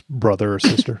Zanisha's brother or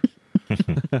sister.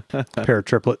 Pair of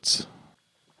triplets.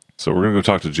 So we're going to go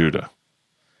talk to Judah.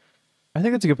 I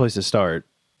think that's a good place to start.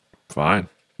 Fine.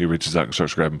 He reaches out and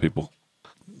starts grabbing people.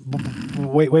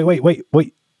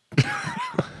 Wait.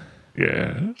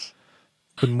 Yes.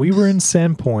 When we were in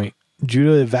Sandpoint,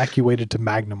 Judah evacuated to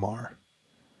Magnamar.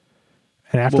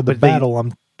 And after Well, the but they- battle,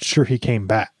 I'm sure he came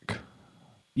back.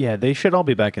 Yeah, they should all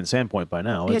be back in Sandpoint by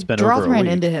now. Yeah, It's been Droth over a ran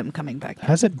week. into him coming back.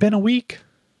 Has it been a week?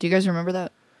 Do you guys remember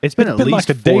that? It's been It's at been least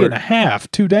like a day 4 and a half,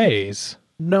 2 days.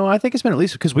 No, I think it's been at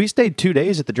least because we stayed 2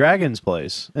 days at the Dragon's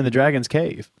place in the Dragon's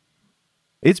Cave.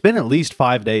 It's been at least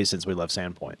 5 days since we left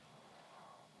Sandpoint.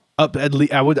 Up at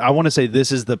least, I want to say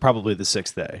this is probably the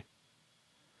 6th day,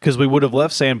 because we would have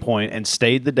left Sandpoint and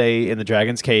stayed the day in the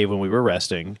Dragon's Cave when we were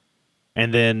resting,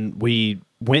 and then we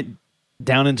went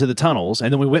down into the tunnels,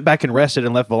 and then we went back and rested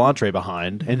and left Volantre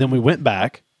behind, and then we went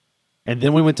back, and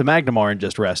then we went to Magnamar and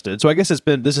just rested. So I guess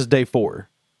this is day 4.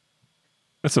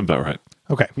 That's about right.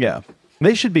 Okay. Yeah,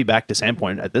 they should be back to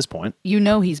Sandpoint at this point. You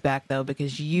know he's back though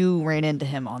because you ran into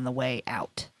him on the way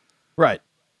out. Right.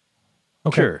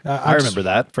 Okay. Sure. I remember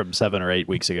that from 7 or 8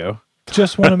 weeks ago.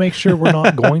 Just want to make sure we're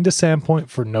not going to Sandpoint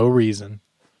for no reason.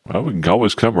 Well, we can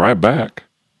always come right back.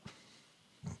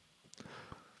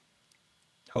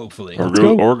 Hopefully. Or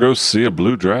go. go see a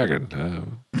blue dragon.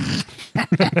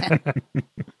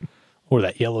 Or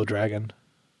that yellow dragon.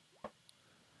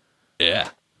 Yeah.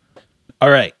 All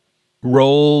right.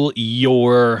 Roll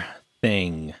your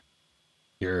thing.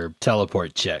 Your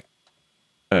teleport check.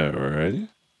 Alrighty.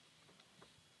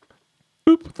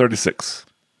 Boop. 36.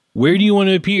 Where do you want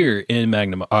to appear in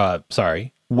Magnum?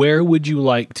 Where would you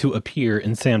like to appear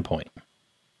in Sandpoint?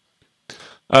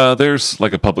 There's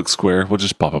like a public square. We'll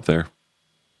just pop up there.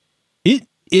 It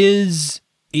is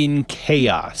in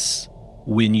chaos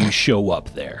when you show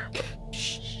up there.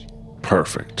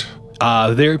 Perfect.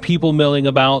 There are people milling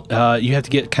about. You have to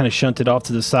get kind of shunted off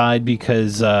to the side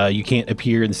because you can't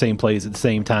appear in the same place at the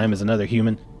same time as another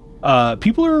human.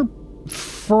 People are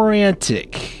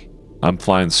frantic. I'm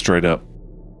flying straight up.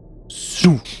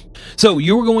 So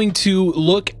you're going to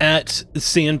look at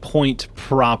Sandpoint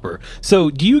proper. So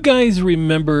do you guys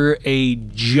remember a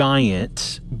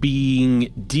giant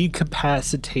being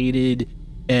decapacitated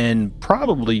and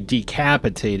probably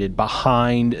decapitated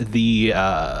behind the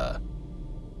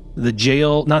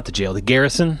jail, not the jail, the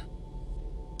garrison?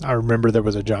 I remember there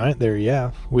was a giant there,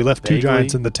 yeah. We left two Vaguely.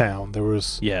 giants in the town. There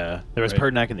was, Yeah, there was Right.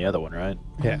 Pertinac in the other one, right?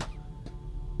 yeah.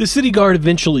 The city guard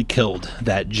eventually killed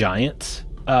that giant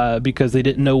because they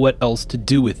didn't know what else to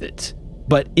do with it.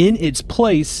 But in its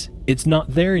place, it's not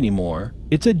there anymore.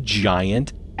 It's a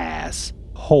giant ass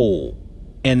hole.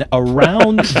 And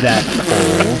around that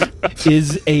hole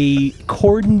is a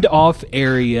cordoned off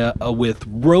area with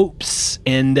ropes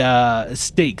and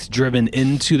stakes driven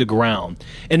into the ground.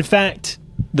 In fact,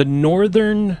 the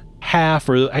northern half,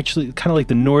 or actually kind of like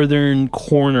the northern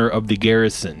corner of the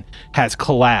garrison, has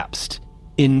collapsed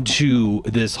into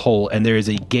this hole, and there is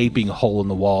a gaping hole in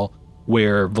the wall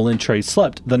where Valentre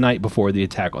slept the night before the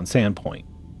attack on Sandpoint.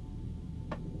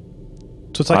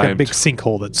 So it's like a I'm big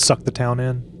sinkhole that sucked the town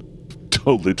in.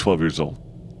 Totally 12 years old.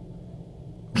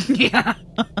 Yeah.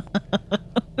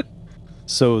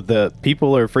 So the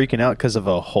people are freaking out because of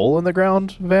a hole in the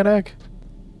ground, Vanek?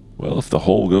 Well, if the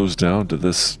hole goes down to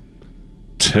this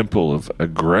temple of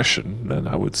aggression, then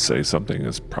I would say something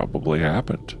has probably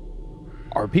happened.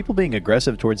 Are people being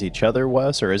aggressive towards each other,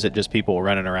 Wes, or is it just people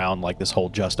running around like this hole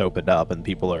just opened up and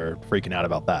people are freaking out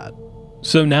about that?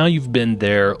 So now you've been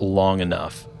there long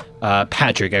enough.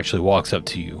 Patrick actually walks up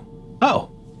to you.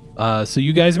 Oh, so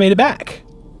you guys made it back.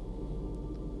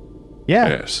 Yeah.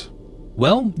 Yes.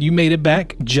 Well, you made it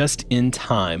back just in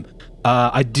time.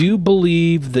 I do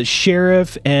believe the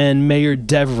sheriff and Mayor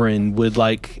Devrin would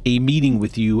like a meeting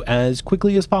with you as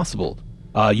quickly as possible.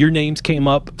 Your names came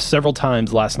up several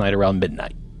times last night around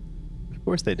midnight. Of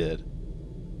course they did.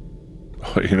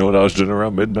 You know what I was doing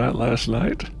around midnight last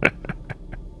night?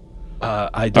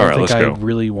 I don't All right, think let's I go.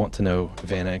 really want to know,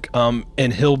 Vanek.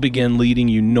 And he'll begin leading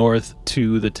you north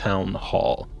to the town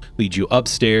hall, lead you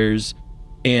upstairs,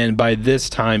 and by this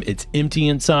time it's empty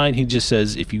inside. He just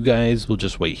says, if you guys will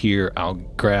just wait here, I'll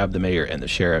grab the mayor and the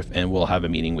sheriff, and we'll have a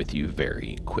meeting with you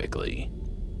very quickly.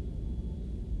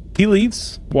 He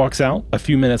leaves, walks out. A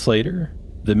few minutes later,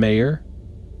 the mayor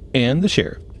and the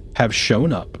sheriff have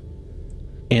shown up,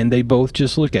 and they both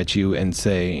just look at you and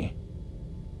say,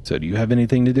 so do you have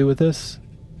anything to do with this?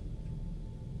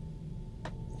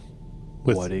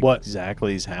 With What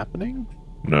exactly is happening?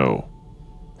 No.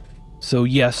 So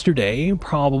yesterday,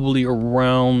 probably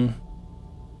around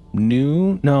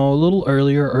noon, no, a little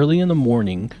earlier, early in the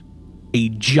morning, a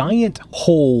giant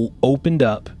hole opened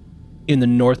up in the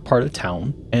north part of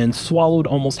town and swallowed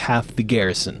almost half the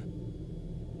garrison.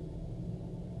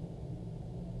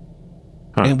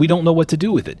 Huh. And we don't know what to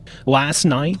do with it. Last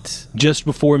night, just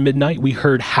before midnight, we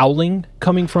heard howling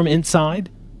coming from inside.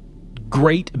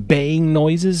 Great baying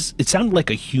noises. It sounded like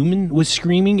a human was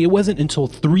screaming. It wasn't until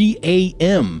 3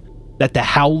 a.m. that the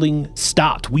howling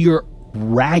stopped. We are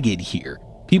ragged here.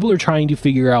 People are trying to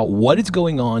figure out what is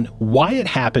going on, why it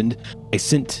happened. I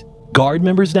sent guard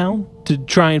members down to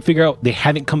try and figure out. They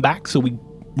haven't come back, so we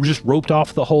just roped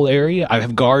off the whole area. I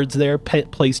have guards there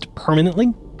placed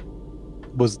permanently.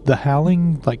 Was the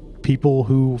howling like people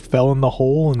who fell in the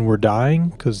hole and were dying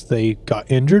because they got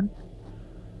injured?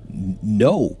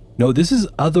 No, this is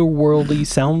otherworldly.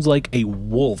 Sounds like a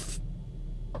wolf.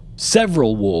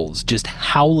 Several wolves just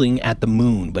howling at the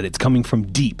moon, but it's coming from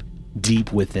deep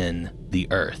within the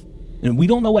earth. And we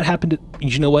don't know what happened to...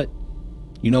 You know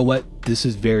what? This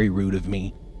is very rude of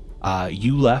me.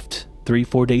 You left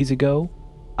 3-4 days ago,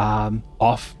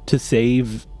 off to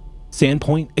save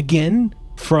Sandpoint again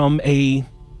from an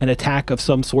attack of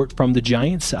some sort from the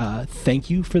giants.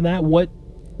 Thank you for that. What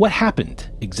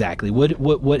happened exactly?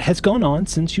 What has gone on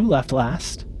since you left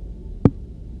last?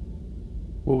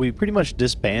 Well, we pretty much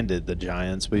disbanded the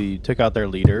Giants. We took out their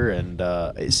leader, and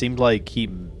it seemed like he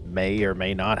may or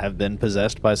may not have been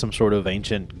possessed by some sort of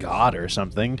ancient god or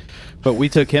something. But we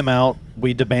took him out.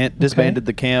 We disbanded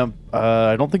the camp.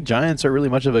 I don't think Giants are really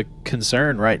much of a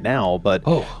concern right now, but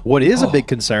what is a big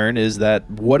concern is that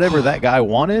whatever that guy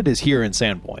wanted is here in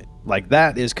Sandpoint. Like,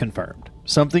 that is confirmed.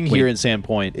 Something here in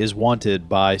Sandpoint is wanted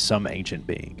by some ancient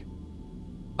being.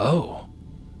 Oh.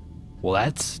 Well,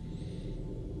 that's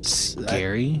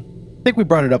scary. I think we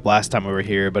brought it up last time we were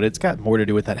here, but it's got more to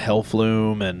do with that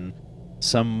Hellflume and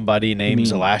somebody named mean-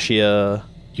 Zalashia.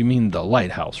 You mean the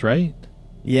lighthouse, right?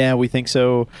 Yeah, we think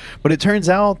so. But it turns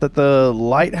out that the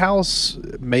lighthouse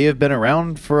may have been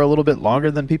around for a little bit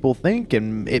longer than people think,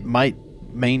 and it might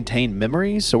maintain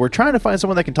memories. So we're trying to find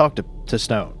someone that can talk to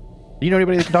Stone. Do you know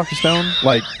anybody that can talk to Stone?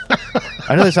 Like,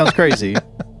 I know that sounds crazy.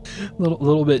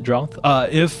 Little bit dropped.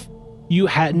 If you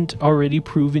hadn't already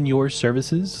proven your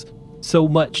services so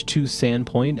much to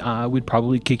Sandpoint, I would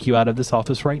probably kick you out of this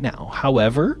office right now.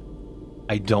 However,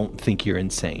 I don't think you're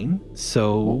insane,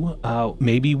 so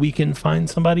maybe we can find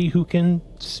somebody who can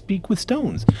speak with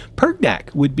stones.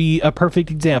 Pergnak would be a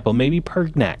perfect example. Maybe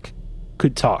Pergnak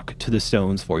could talk to the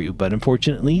stones for you, but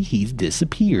unfortunately, he's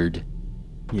disappeared.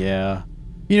 Yeah.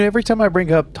 You know, every time I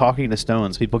bring up talking to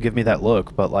stones, people give me that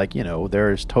look, but like, you know,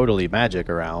 there's totally magic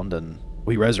around and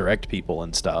we resurrect people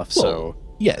and stuff, so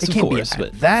Yes, it of can't course, be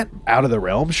but that out of the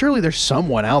realm. Surely there's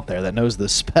someone out there that knows the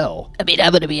spell. I mean,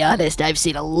 I'm gonna be honest, I've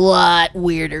seen a lot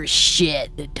weirder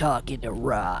shit than talking to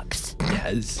rocks.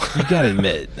 yes, you gotta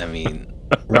admit, I mean,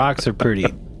 rocks are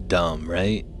pretty dumb,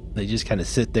 right? They just kind of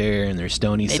sit there in their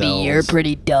stony Maybe cells. you're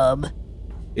pretty dumb.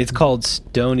 It's called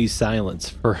stony silence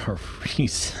for a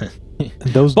reason.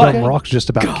 Those But- dumb rocks just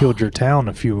about killed your town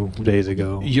a few days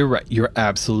ago. You're right. You're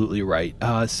absolutely right.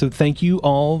 So thank you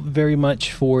all very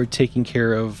much for taking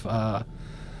care of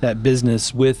that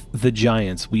business with the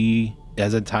Giants. We,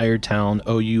 as an entire town,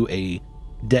 owe you a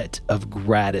debt of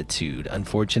gratitude.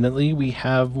 Unfortunately, we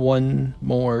have one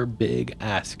more big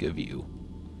ask of you.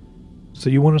 So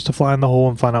you want us to fly in the hole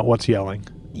and find out what's yelling?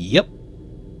 Yep.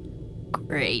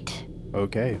 Great.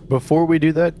 Okay. Before we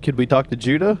do that, could we talk to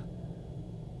Judah?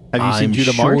 Have you seen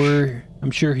Judah Marsh?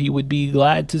 I'm sure he would be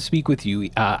glad to speak with you.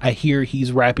 I hear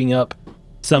he's wrapping up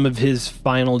some of his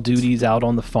final duties out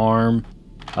on the farm.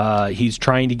 He's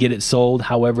trying to get it sold.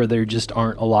 However, there just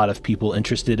aren't a lot of people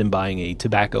interested in buying a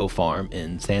tobacco farm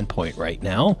in Sandpoint right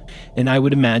now. And I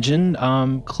would imagine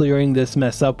clearing this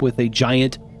mess up with a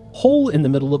giant hole in the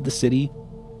middle of the city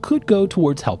could go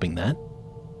towards helping that.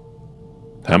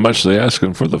 How much they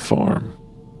asking for the farm?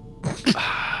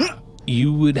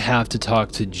 You would have to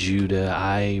talk to Judah.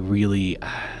 I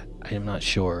am not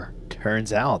sure.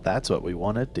 Turns out that's what we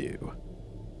want to do.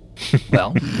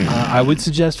 Well, I would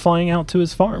suggest flying out to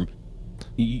his farm.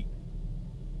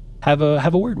 Have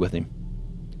a word with him.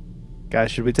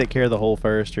 Guys, should we take care of the hole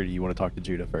first, or do you want to talk to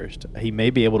Judah first? He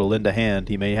may be able to lend a hand.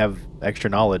 He may have extra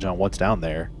knowledge on what's down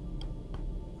there.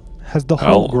 Has the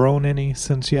hole grown any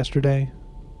since yesterday?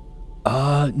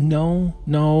 No.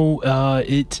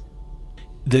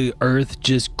 The earth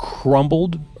just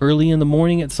crumbled early in the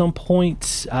morning at some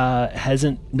point.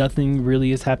 Nothing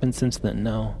really has happened since then,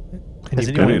 no. And Has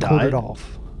you anyone pulled died? it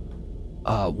off.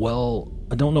 Well,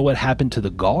 I don't know what happened to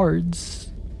the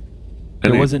guards.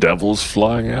 Any wasn't- devils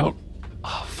flying out?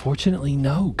 Fortunately,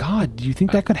 no. God, do you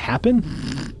think that could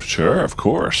happen? Sure, of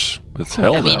course. It's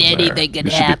hell I mean, down there. anything could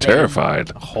You should happen. be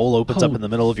terrified. A hole opens up in the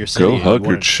middle of your city. Go and hug you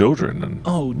your wanna- children and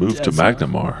move to that's not-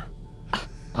 Magnamar.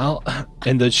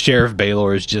 And the Sheriff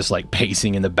Baylor is just like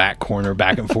pacing in the back corner,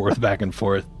 back and forth, back and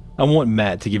forth. I want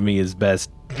Matt to give me his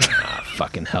best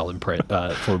fucking hell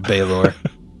for Baylor.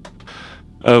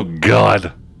 Oh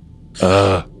God.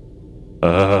 I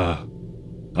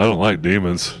don't like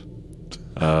demons.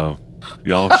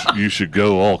 You should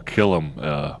go all kill them.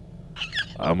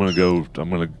 I'm going to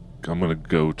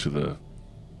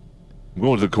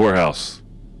the courthour.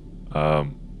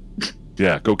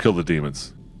 Yeah, go kill the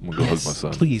demons. I'm going to go hug my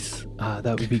son. Please,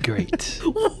 that would be great.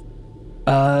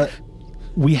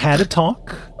 We had a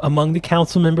talk among the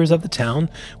council members of the town.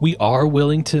 We are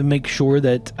willing to make sure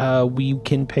that we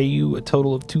can pay you a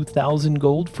total of 2,000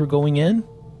 gold for going in.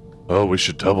 Oh, we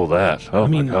should double that. Oh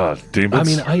mean- my God,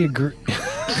 demons! I agree.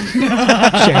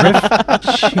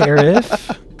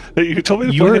 Sheriff, Hey, you told me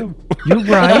to put you're him.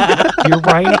 right. You're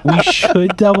right. We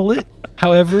should double it.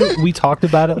 However, we talked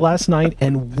about it last night,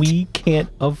 and we can't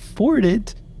afford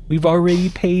it. We've already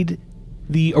paid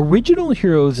the original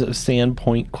heroes of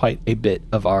Sandpoint quite a bit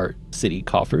of our city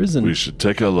coffers, and We should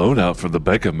take a loan out from the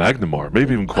Bank of Magnamar,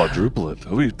 maybe even quadruple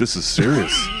it. This is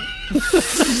serious.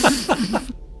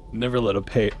 never let a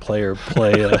player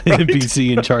play an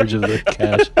NPC in charge of the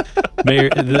cash.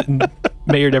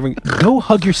 Mayor Devon, go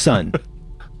hug your son.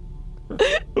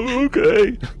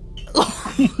 Okay.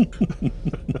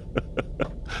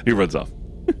 He runs off.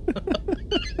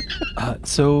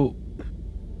 So,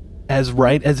 as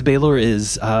right as Baylor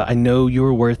is, I know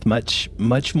you're worth much,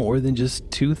 much more than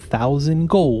just 2,000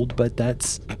 gold, but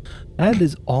that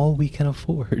is all we can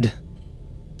afford.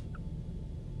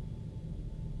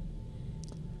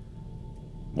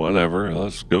 Whatever.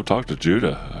 Let's go talk to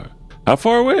Judah. How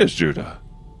far away is Judah?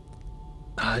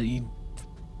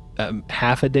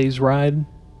 Half a day's ride.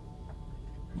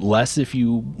 Less if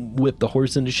you whip the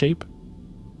horse into shape.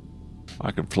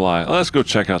 I can fly. Let's go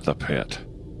check out the pit.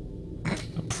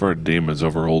 I prefer demons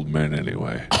over old men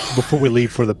anyway. Before we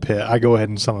leave for the pit, I go ahead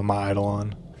and summon my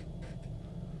Eidolon.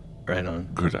 Right on.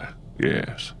 Good.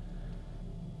 Yes.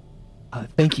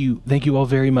 Thank you all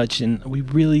very much, and we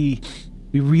really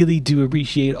do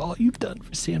appreciate all you've done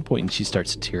for Sandpoint. And she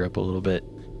starts to tear up a little bit,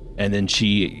 and then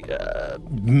she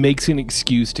makes an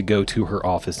excuse to go to her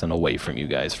office and away from you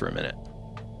guys for a minute.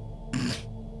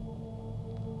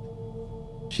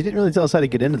 She didn't really tell us how to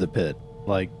get into the pit.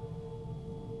 Like,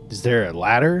 is there a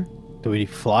ladder? Do we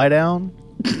fly down?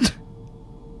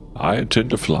 I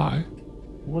intend to fly.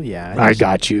 Well, yeah. I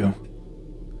got you.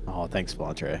 Oh, thanks,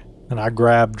 Volantre. And I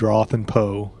grab Droth and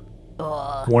Poe,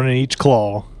 one in each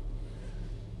claw,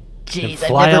 Jeez,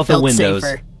 fly I never out the felt windows.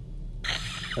 safer.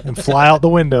 and fly out the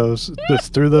windows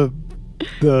just through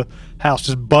the house.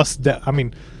 Just bust down. I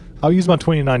mean, I'll use my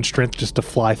 29 strength just to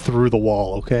fly through the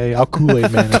wall. Okay, I'll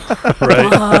Kool-Aid man it.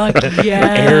 Right. Fuck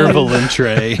yeah. Air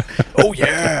Valentre. Oh,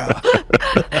 yeah.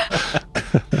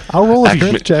 I'll roll a Acme-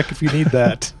 strength check if you need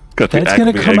that. Got the That's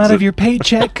going to Acme come out exit. of your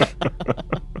paycheck.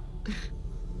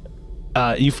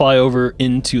 You fly over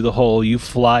into the hole. You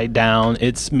fly down.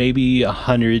 It's maybe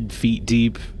 100 feet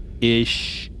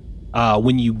deep-ish.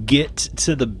 When you get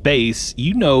to the base,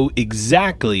 you know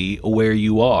exactly where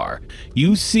you are.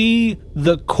 You see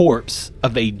the corpse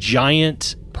of a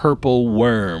giant purple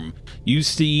worm. You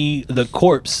see the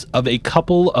corpse of a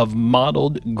couple of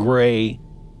mottled gray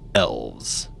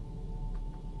elves.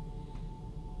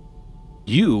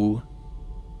 You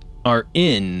are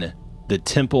in the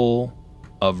Temple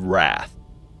of Wrath.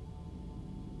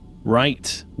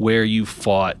 Right where you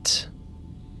fought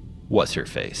what's her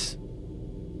face?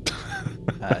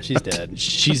 She's dead.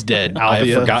 She's dead. I have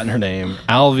Alvia. forgotten her name.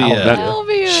 Alvia.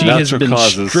 Alvia. She has Natural been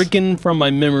causes. stricken from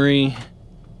my memory.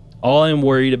 All I'm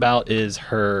worried about is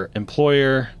her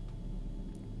employer.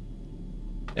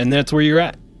 And that's where you're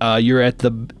at. You're at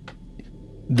the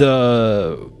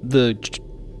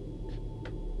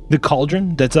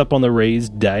cauldron that's up on the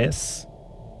raised dais.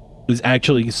 Is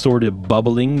actually sort of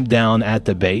bubbling down at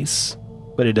the base,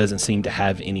 but it doesn't seem to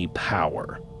have any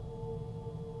power.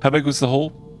 How big was the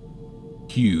hole?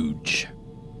 Huge.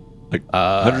 Like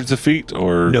hundreds of feet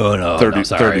or No,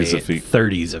 30s of feet?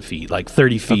 30s of feet, like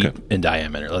 30 feet Okay. in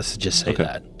diameter. Let's just say Okay.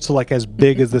 that. So like as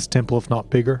big as this temple, if not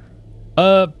bigger.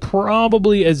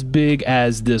 Probably as big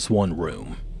as this one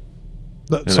room.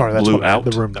 Sorry, it that's blew what out?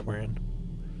 the room that we're in.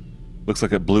 Looks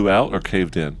like it blew out or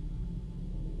caved in.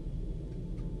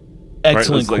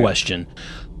 Excellent it's like- question.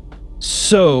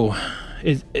 So,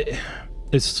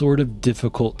 it's sort of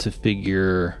difficult to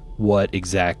figure what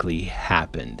exactly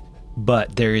happened,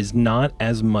 but there is not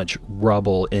as much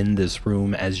rubble in this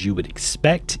room as you would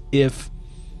expect if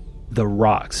the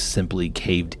rocks simply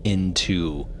caved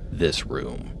into this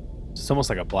room. It's almost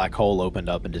like a black hole opened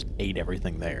up and just ate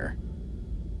everything there.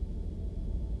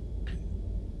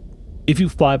 If you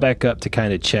fly back up to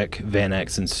kind of check Van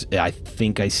X, and I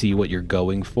think I see what you're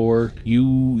going for,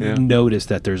 you Yeah. notice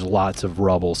that there's lots of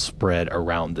rubble spread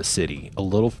around the city, a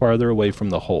little farther away from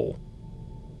the hole.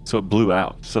 So it blew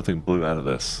out. Something blew out of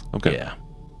this. Okay. Yeah.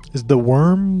 Is the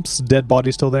worm's dead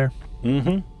body still there?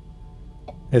 Mm-hmm.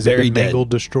 Is Very it been dead. mangled,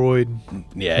 destroyed?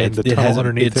 Yeah, And the tunnel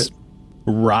underneath it's it?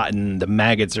 rotten. The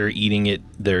maggots are eating it.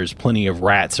 There's plenty of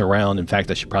rats around. In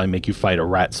fact, I should probably make you fight a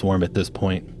rat swarm at this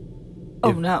point.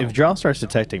 Oh, no. If Drow starts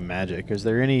detecting magic, is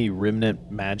there any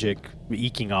remnant magic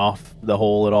eking off the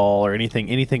hole at all, or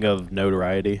anything of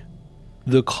notoriety?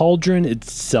 The cauldron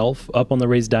itself up on the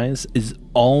raised dais is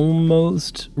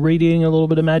almost radiating a little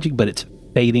bit of magic, but it's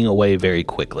fading away very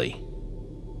quickly.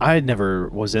 I never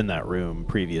was in that room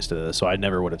previous to this, so I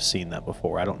never would have seen that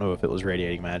before. I don't know if it was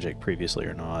radiating magic previously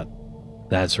or not.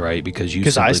 That's right, because you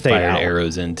 'Cause I simply stayed fired out.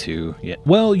 arrows into. Yeah.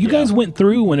 Well, you guys went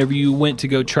through whenever you went to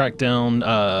go track down.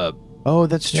 Oh,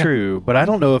 that's true, but I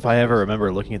don't know if I ever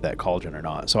remember looking at that cauldron or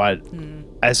not. So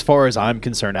as far as I'm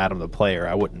concerned, Adam the player,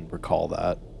 I wouldn't recall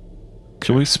that.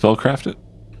 Can we spellcraft it?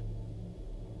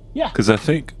 Yeah. Because I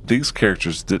think these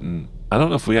characters didn't. I don't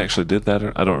know if we actually did that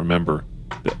or I don't remember.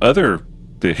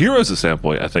 The heroes of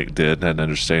Sandpoint, I think, did and had an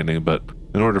understanding, but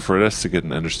in order for us to get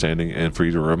an understanding and for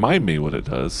you to remind me what it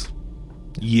does,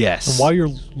 Yes. And while you're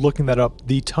looking that up,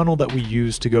 the tunnel that we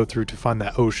used to go through to find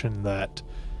that ocean that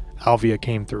Alvia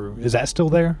came through, is that still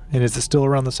there? And is it still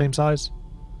around the same size?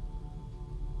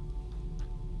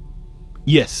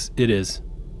 Yes, it is.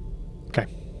 Okay.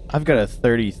 I've got a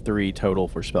 33 total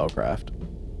for spellcraft.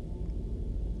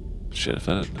 shit, if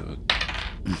I didn't do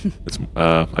it. It's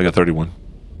I got 31.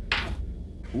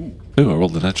 Ooh, I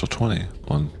rolled the natural 20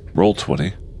 on roll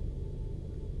 20.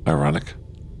 Ironic.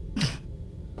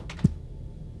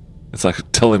 It's like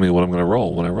telling me what I'm going to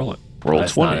roll when I roll it. Roll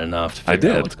That's 20. not enough to I figure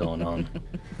out did. what's going on.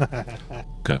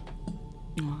 Okay.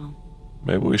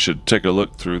 Maybe we should take a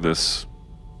look through this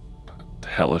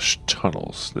hellish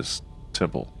tunnels, this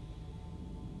temple.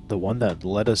 The one that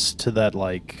led us to that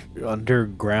like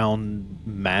underground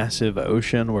massive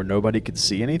ocean where nobody could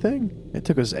see anything? It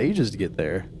took us ages to get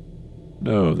there.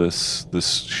 No, this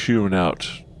hewn out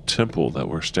temple that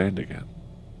we're standing in.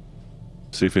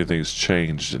 See if anything's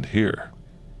changed in here.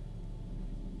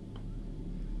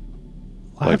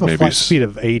 I Like have a maybe flight speed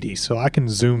of 80, so I can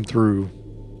zoom through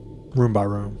room by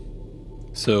room.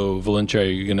 So, Valentia, are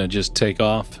you going to just take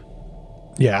off?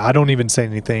 Yeah, I don't even say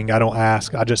anything. I don't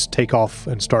ask. I just take off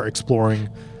and start exploring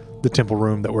the temple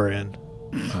room that we're in.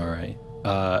 All right.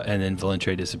 And then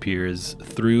Valentre disappears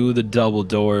through the double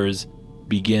doors,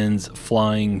 begins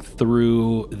flying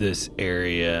through this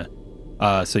area.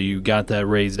 So you got that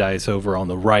raised ice over on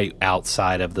the right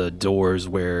outside of the doors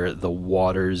where the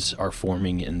waters are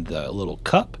forming in the little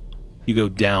cup. You go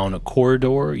down a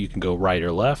corridor. You can go right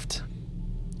or left.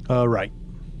 Right.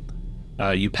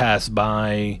 You pass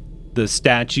by the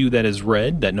statue that is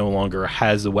red that no longer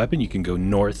has the weapon. You can go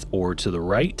north or to the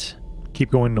right.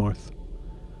 Keep going north.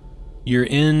 You're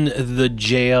in the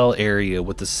jail area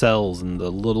with the cells and the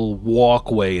little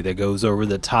walkway that goes over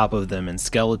the top of them and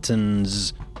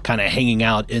skeletons kind of hanging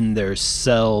out in their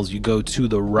cells. You go to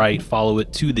the right, follow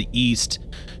it to the east.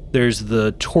 There's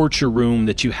the torture room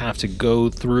that you have to go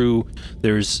through.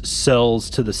 There's cells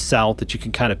to the south that you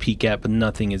can kind of peek at, but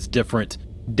nothing is different.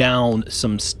 Down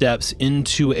some steps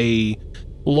into a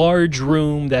large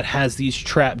room that has these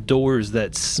trap doors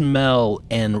that smell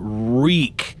and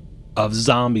reek of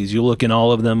zombies. You look in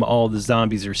all of them, all the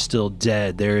zombies are still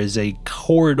dead. There is a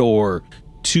corridor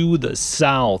to the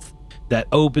south that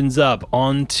opens up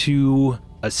onto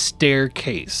a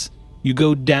staircase. You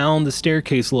go down the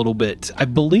staircase a little bit. I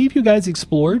believe you guys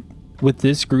explored with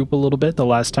this group a little bit the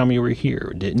last time you were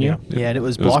here, didn't you? Yeah, and it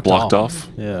was It was blocked, blocked off?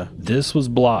 Yeah. This was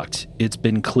blocked. It's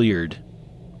been cleared.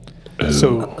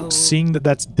 So, seeing that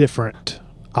that's different,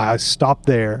 I stop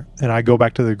there and I go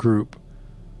back to the group.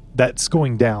 That's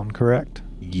going down, correct?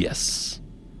 Yes.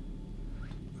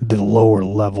 The lower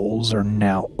levels are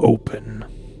now open.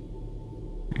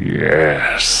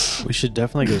 Yes. We should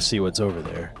definitely go see what's over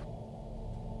there.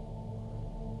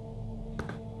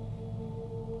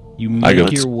 You I go-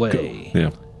 make your way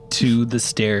Yeah. to the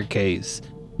staircase.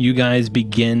 You guys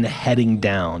begin heading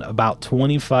down. About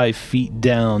 25 feet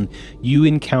down, you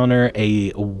encounter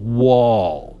a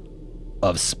wall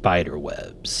of spider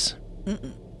webs.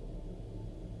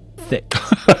 Thick,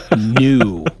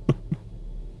 new,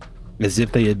 as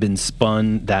if they had been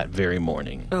spun that very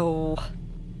morning. Oh.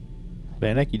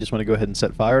 Vanek, you just want to go ahead and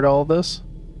set fire to all of this?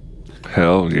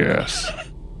 Hell yes.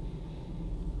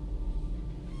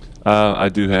 I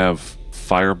do have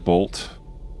Firebolt.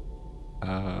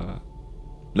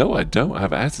 No, I don't. I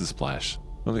have Acid Splash. I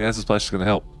don't think Acid Splash is going to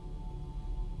help.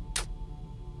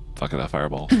 Fuck it, that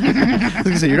Fireball. I was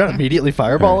gonna say, you're not immediately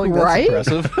fireballing? That's Right?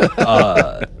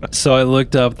 impressive. So I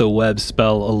looked up the web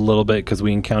spell a little bit because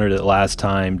we encountered it last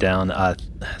time down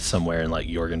somewhere in like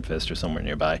Jorgenfist or somewhere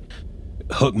nearby.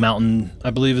 Hook Mountain,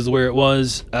 I believe, is where it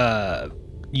was.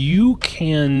 You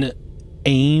can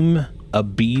aim a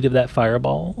bead of that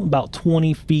fireball about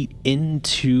 20 feet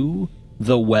into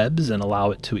the webs and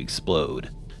allow it to explode.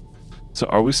 So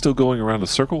are we still going around a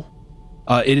circle?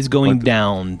 It is going Like the-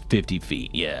 down 50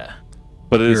 feet, yeah.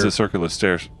 But it is You're- a circular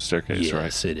staircase, right?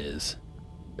 Yes, it is.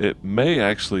 It may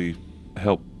actually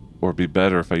help or be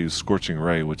better if I use Scorching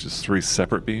Ray, which is 3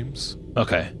 separate beams.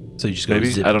 Okay, so you just go Maybe?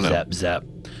 zip, I don't know. zap, zap.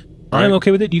 All I'm right.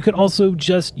 okay with it. You could also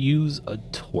just use a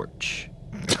torch.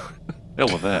 Hell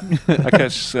with that. I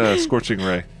catch Scorching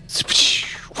Ray.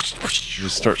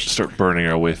 Just start burning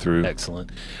our way through.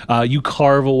 Excellent. You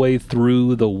carve a way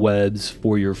through the webs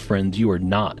for your friends. You are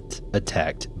not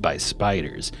attacked by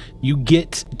spiders. You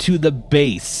get to the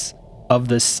base of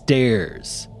the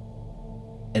stairs,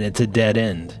 and it's a dead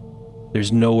end.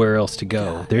 There's nowhere else to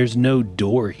go. There's no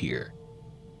door here.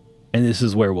 And this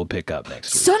is where we'll pick up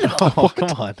next week. Son of a. Oh,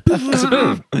 come on.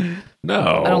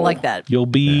 No. I don't like that. You'll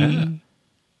be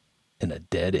in a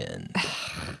dead end.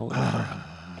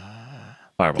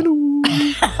 Fireball.